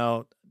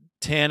 10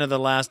 of the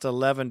last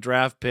 11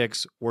 draft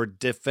picks were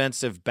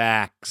defensive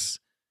backs.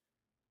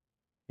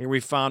 Here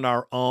we found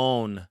our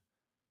own,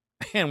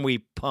 and we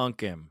punk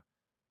him.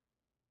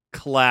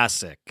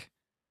 Classic.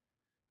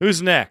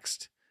 Who's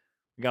next?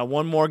 We got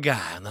one more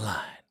guy on the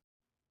line.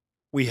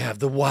 We have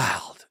the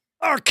wild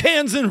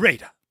Arkansas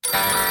Raider.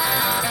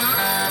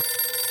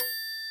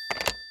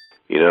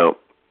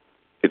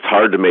 It's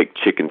hard to make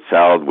chicken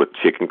salad with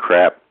chicken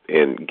crap.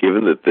 And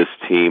given that this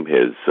team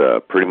has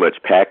pretty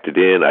much packed it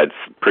in, I'd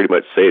pretty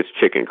much say it's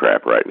chicken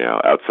crap right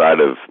now. Outside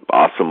of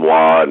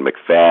Asamoah and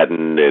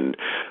McFadden and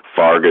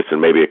Fargas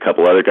and maybe a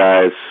couple other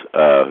guys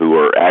who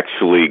are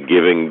actually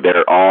giving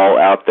their all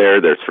out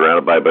there, they're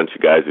surrounded by a bunch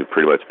of guys who've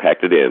pretty much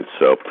packed it in.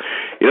 So,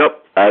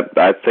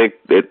 I think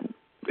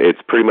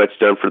it's pretty much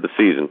done for the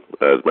season,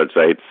 as much as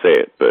I hate to say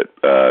it. But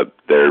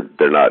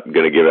they're not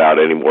going to give out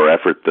any more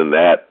effort than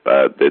that.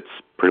 It's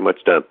pretty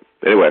much done.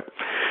 Anyway.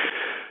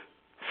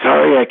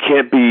 Sorry, I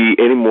can't be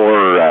any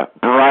more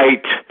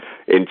bright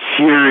and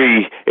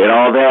cheery and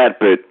all that,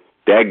 but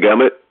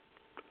dadgummit,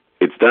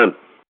 it's done.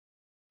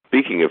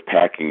 Speaking of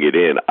packing it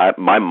in,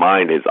 my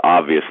mind has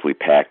obviously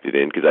packed it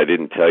in because I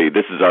didn't tell you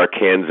this is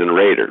Arkansas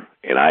Raider,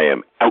 and I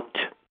am out.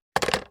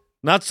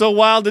 Not so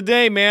wild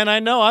today, man. I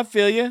know. I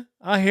feel you.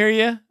 I hear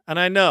you, and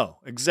I know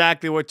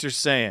exactly what you're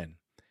saying.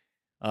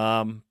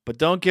 But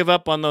don't give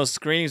up on those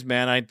screams,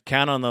 man. I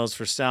count on those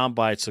for sound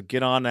bites, so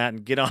get on that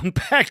and get on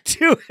back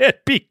to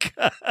it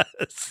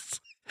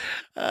because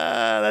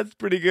that's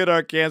pretty good,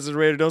 Arkansas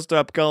Raider. Don't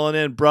stop calling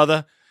in,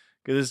 brother,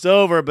 because it's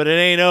over, but it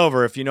ain't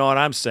over, if you know what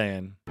I'm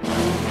saying.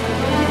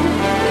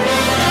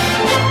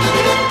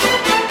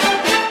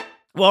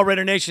 Well,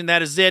 Raider Nation,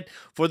 that is it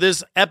for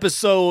this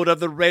episode of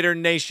the Raider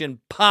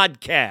Nation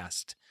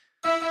podcast.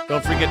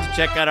 Don't forget to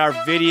check out our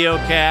video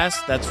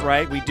cast. That's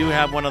right, we do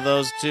have one of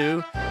those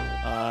too.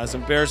 As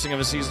embarrassing of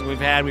a season we've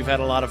had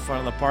a a lot of fun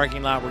in the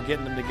parking lot. We're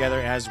getting them together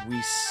as we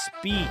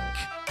speak.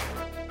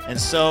 And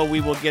so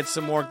we will get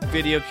some more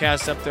video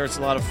casts up there. It's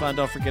a lot of fun.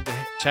 Don't forget to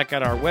check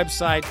out our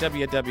website,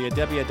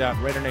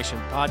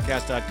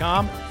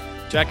 www.RaiderNationPodcast.com.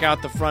 Check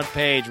out the front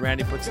page.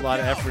 Randy puts a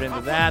lot of effort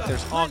into that.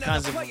 There's all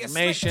kinds of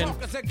information.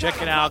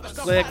 Check it out.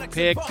 Click,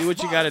 pick, do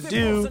what you got to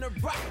do.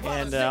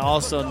 And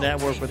also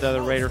network with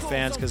other Raider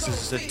fans because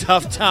this is a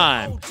tough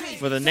time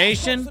for the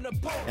nation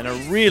and a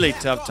really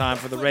tough time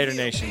for the Raider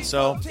Nation.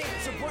 So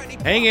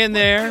hang in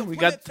there. We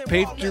got the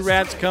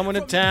Patriots coming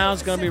to town.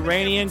 It's going to be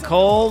rainy and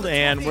cold,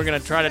 and we're going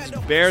to try to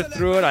bear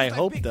through it. I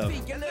hope the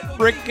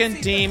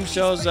frickin' team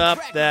shows up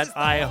that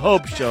I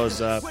hope shows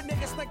up.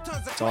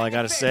 That's all I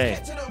got to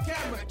say.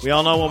 We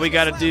all know what we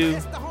got to do.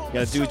 You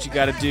got to do what you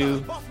got to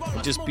do.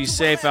 And just be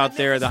safe out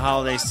there the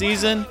holiday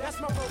season.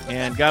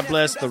 And God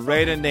bless the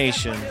Raider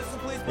Nation.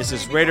 This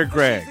is Raider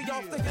Greg,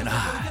 and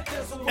I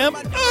am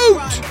out.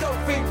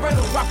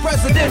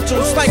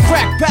 Presidentials like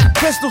crack pack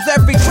pistols,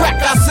 every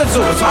track I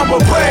sizzle. Cause I'm a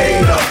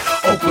Raider,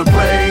 Oakland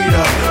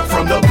Raider,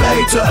 from the Bay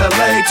to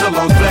LA to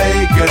Las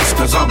Vegas.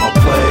 Cause I'm a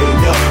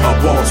player, a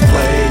boss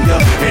player.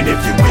 And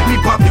if you with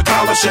me, pop your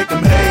collar, shake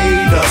them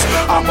haters.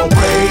 I'm a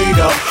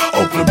Raider,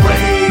 Oakland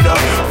Raider,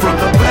 from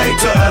the Bay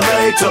to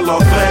LA to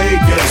Las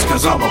Vegas.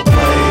 Cause I'm a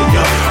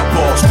player,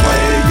 boss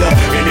player.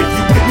 And if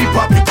you with me,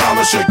 pop your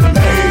collar, shake them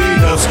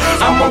haters.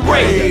 I'm a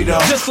Raider,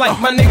 just like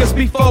my niggas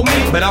before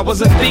me. But I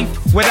was a thief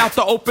without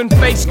the open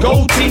face,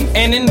 gold teeth.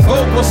 And in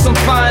vogue was some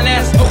fine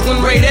ass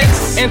Oakland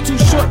Raiders. And Too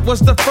Short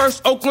was the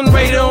first Oakland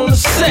Raider on the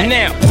set.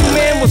 Now,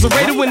 Man was a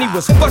Raider when he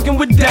was fucking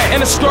with that.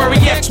 And Astoria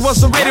X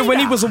was a Raider when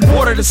he was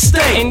awarded a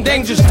stay. And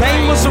Dangerous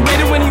Dame was a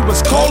Raider when he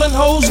was calling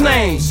hoes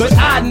names. But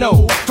I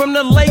know, from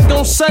the lake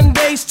on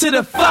Sundays to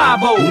the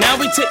 5-0. Now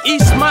we to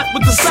Eastmont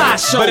with the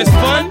sideshow. But it's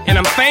fun and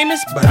I'm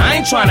famous, but I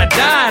ain't tryna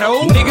die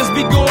though. Niggas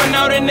be going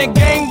out in the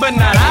gang, but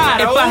not I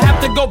though. If I have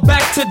to go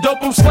back to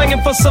dope, I'm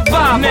slinging for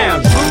survival. Now,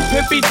 Drew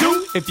Pimpy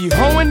do, if you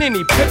hoeing, then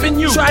he pimpin'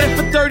 you. Tried it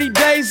for 30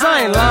 days,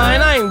 I ain't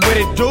lying, I ain't with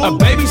it, dude. A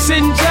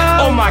babysitting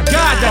job? Oh my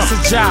God, that's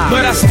a job.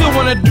 But I still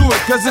wanna do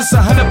it, cause it's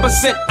 100% odds.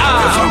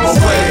 Cause I'm a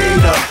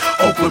Raider,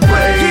 Oakland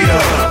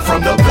Raider,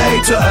 from the Bay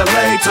to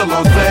LA to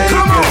Las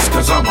Vegas.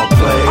 Cause I'm a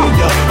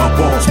player, a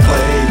boss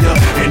player.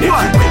 And if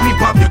you with me,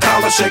 pop your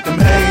collar, shake them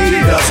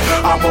haters.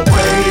 I'm a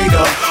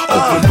Raider,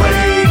 Oakland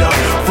Raider,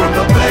 from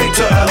the Bay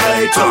to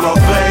LA to Las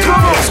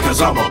Vegas.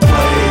 Cause I'm a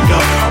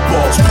player,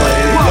 boss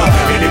player.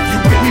 And if you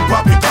with me,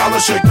 pop your collar,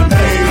 shake them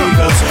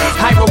haters.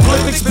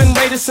 Hieroglyphics been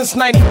raised greatest since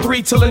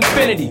 93 till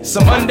infinity.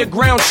 Some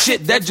underground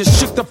shit that just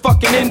shook the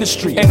fucking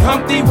industry. And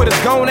Humpty with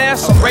his gone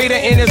ass, a Raider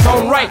in his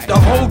own right. The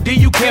whole D,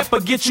 you can't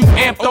forget you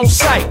amped on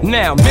sight.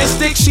 Now,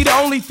 Mystic, she the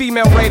only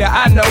female Raider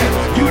I know.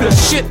 You the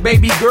shit,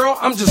 baby girl,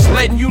 I'm just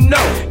letting you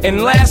know.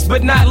 And last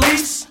but not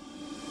least,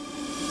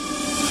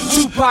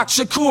 Tupac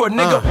Shakur,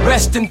 nigga,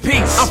 rest in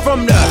peace. I'm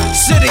from the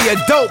city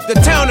of dope, the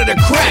town of the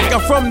crack.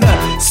 I'm from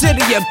the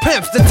city of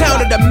pimps, the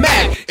town of the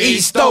Mac.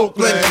 East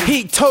Oakland,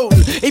 heat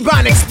toting,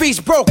 Ebonic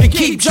speech broken,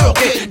 keep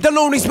joking. The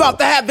loonies about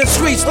to have the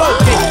streets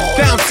smoking.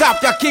 Down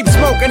south, y'all keep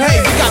smoking.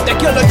 Hey, we got that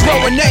killer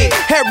Joe and Nate,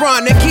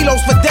 head-run and kilos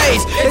for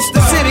days. It's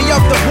the city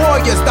of the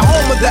warriors, the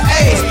home of the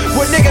A's,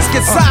 where niggas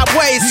get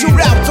sideways,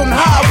 shootouts on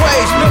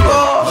highways,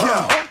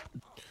 nigga.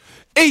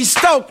 East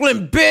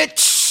Oakland,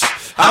 bitch.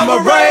 I'm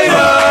a Raider,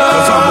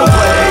 cause I'm a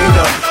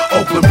Raider,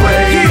 Oakland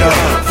Raider.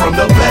 From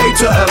the Bay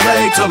to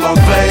LA to Las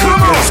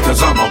Vegas,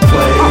 cause I'm a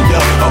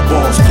player, a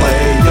boss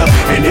player.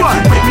 And if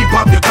you make me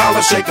pop your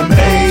collar, shake them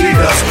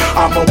haters.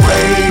 I'm a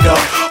Raider,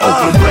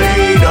 Oakland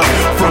Raider.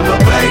 From the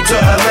Bay to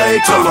LA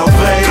to Las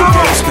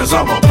Vegas, cause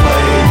I'm a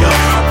player,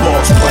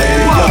 boss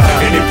player.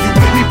 And if you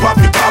make me pop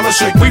your collar,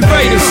 shake them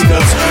haters.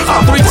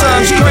 I'm 3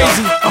 times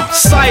crazy,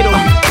 sight 'em,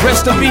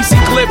 rest in peace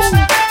Eclipse.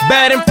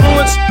 Bad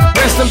influence,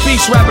 rest in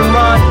peace Rappin'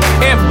 Ron.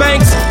 Amp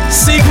Banks,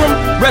 Seagram,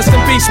 rest in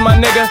peace my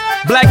nigga.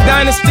 Black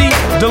Dynasty,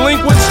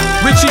 Delinquents,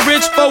 Richie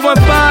Rich,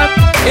 415,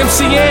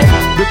 MCN,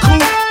 The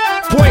Coop,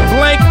 Point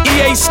Blank,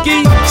 EA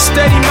Ski,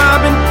 Steady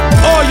Mobbin'.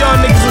 All y'all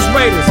niggas was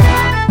Raiders.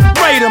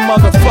 Raider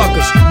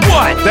motherfuckers.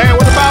 What? Damn,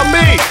 what about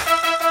me?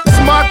 This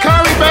is Mark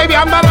Curry, baby.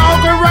 I'm not an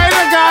Oakland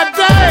Raider,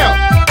 goddamn.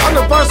 I'm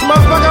the first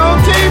motherfucker on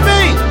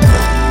TV.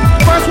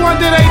 First one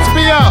did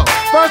HBO.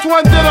 First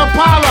one did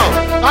Apollo.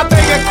 I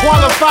think it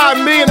qualified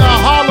me in the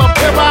Hall of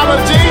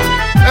Pimology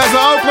as an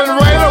Oakland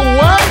Raider.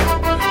 What?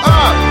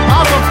 I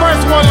was the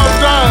first one on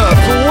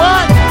Dubs.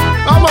 What?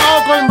 I'm an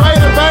Oakland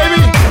Raider,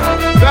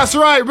 baby. That's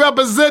right,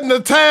 representing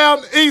the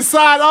town, East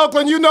Side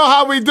Oakland. You know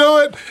how we do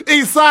it.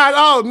 East Side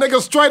O,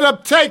 nigga, straight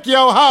up take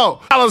your hoe.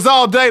 Dollars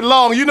all day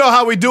long. You know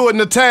how we do it in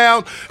the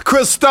town.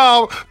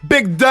 Crystal,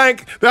 Big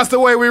Dank. That's the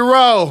way we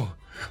roll.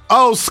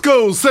 Old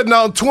school, sitting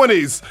on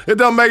 20s. It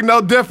don't make no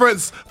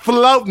difference.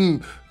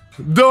 Floating,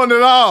 doing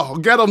it all.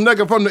 Ghetto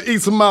nigga from the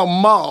East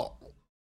Mountain Mall.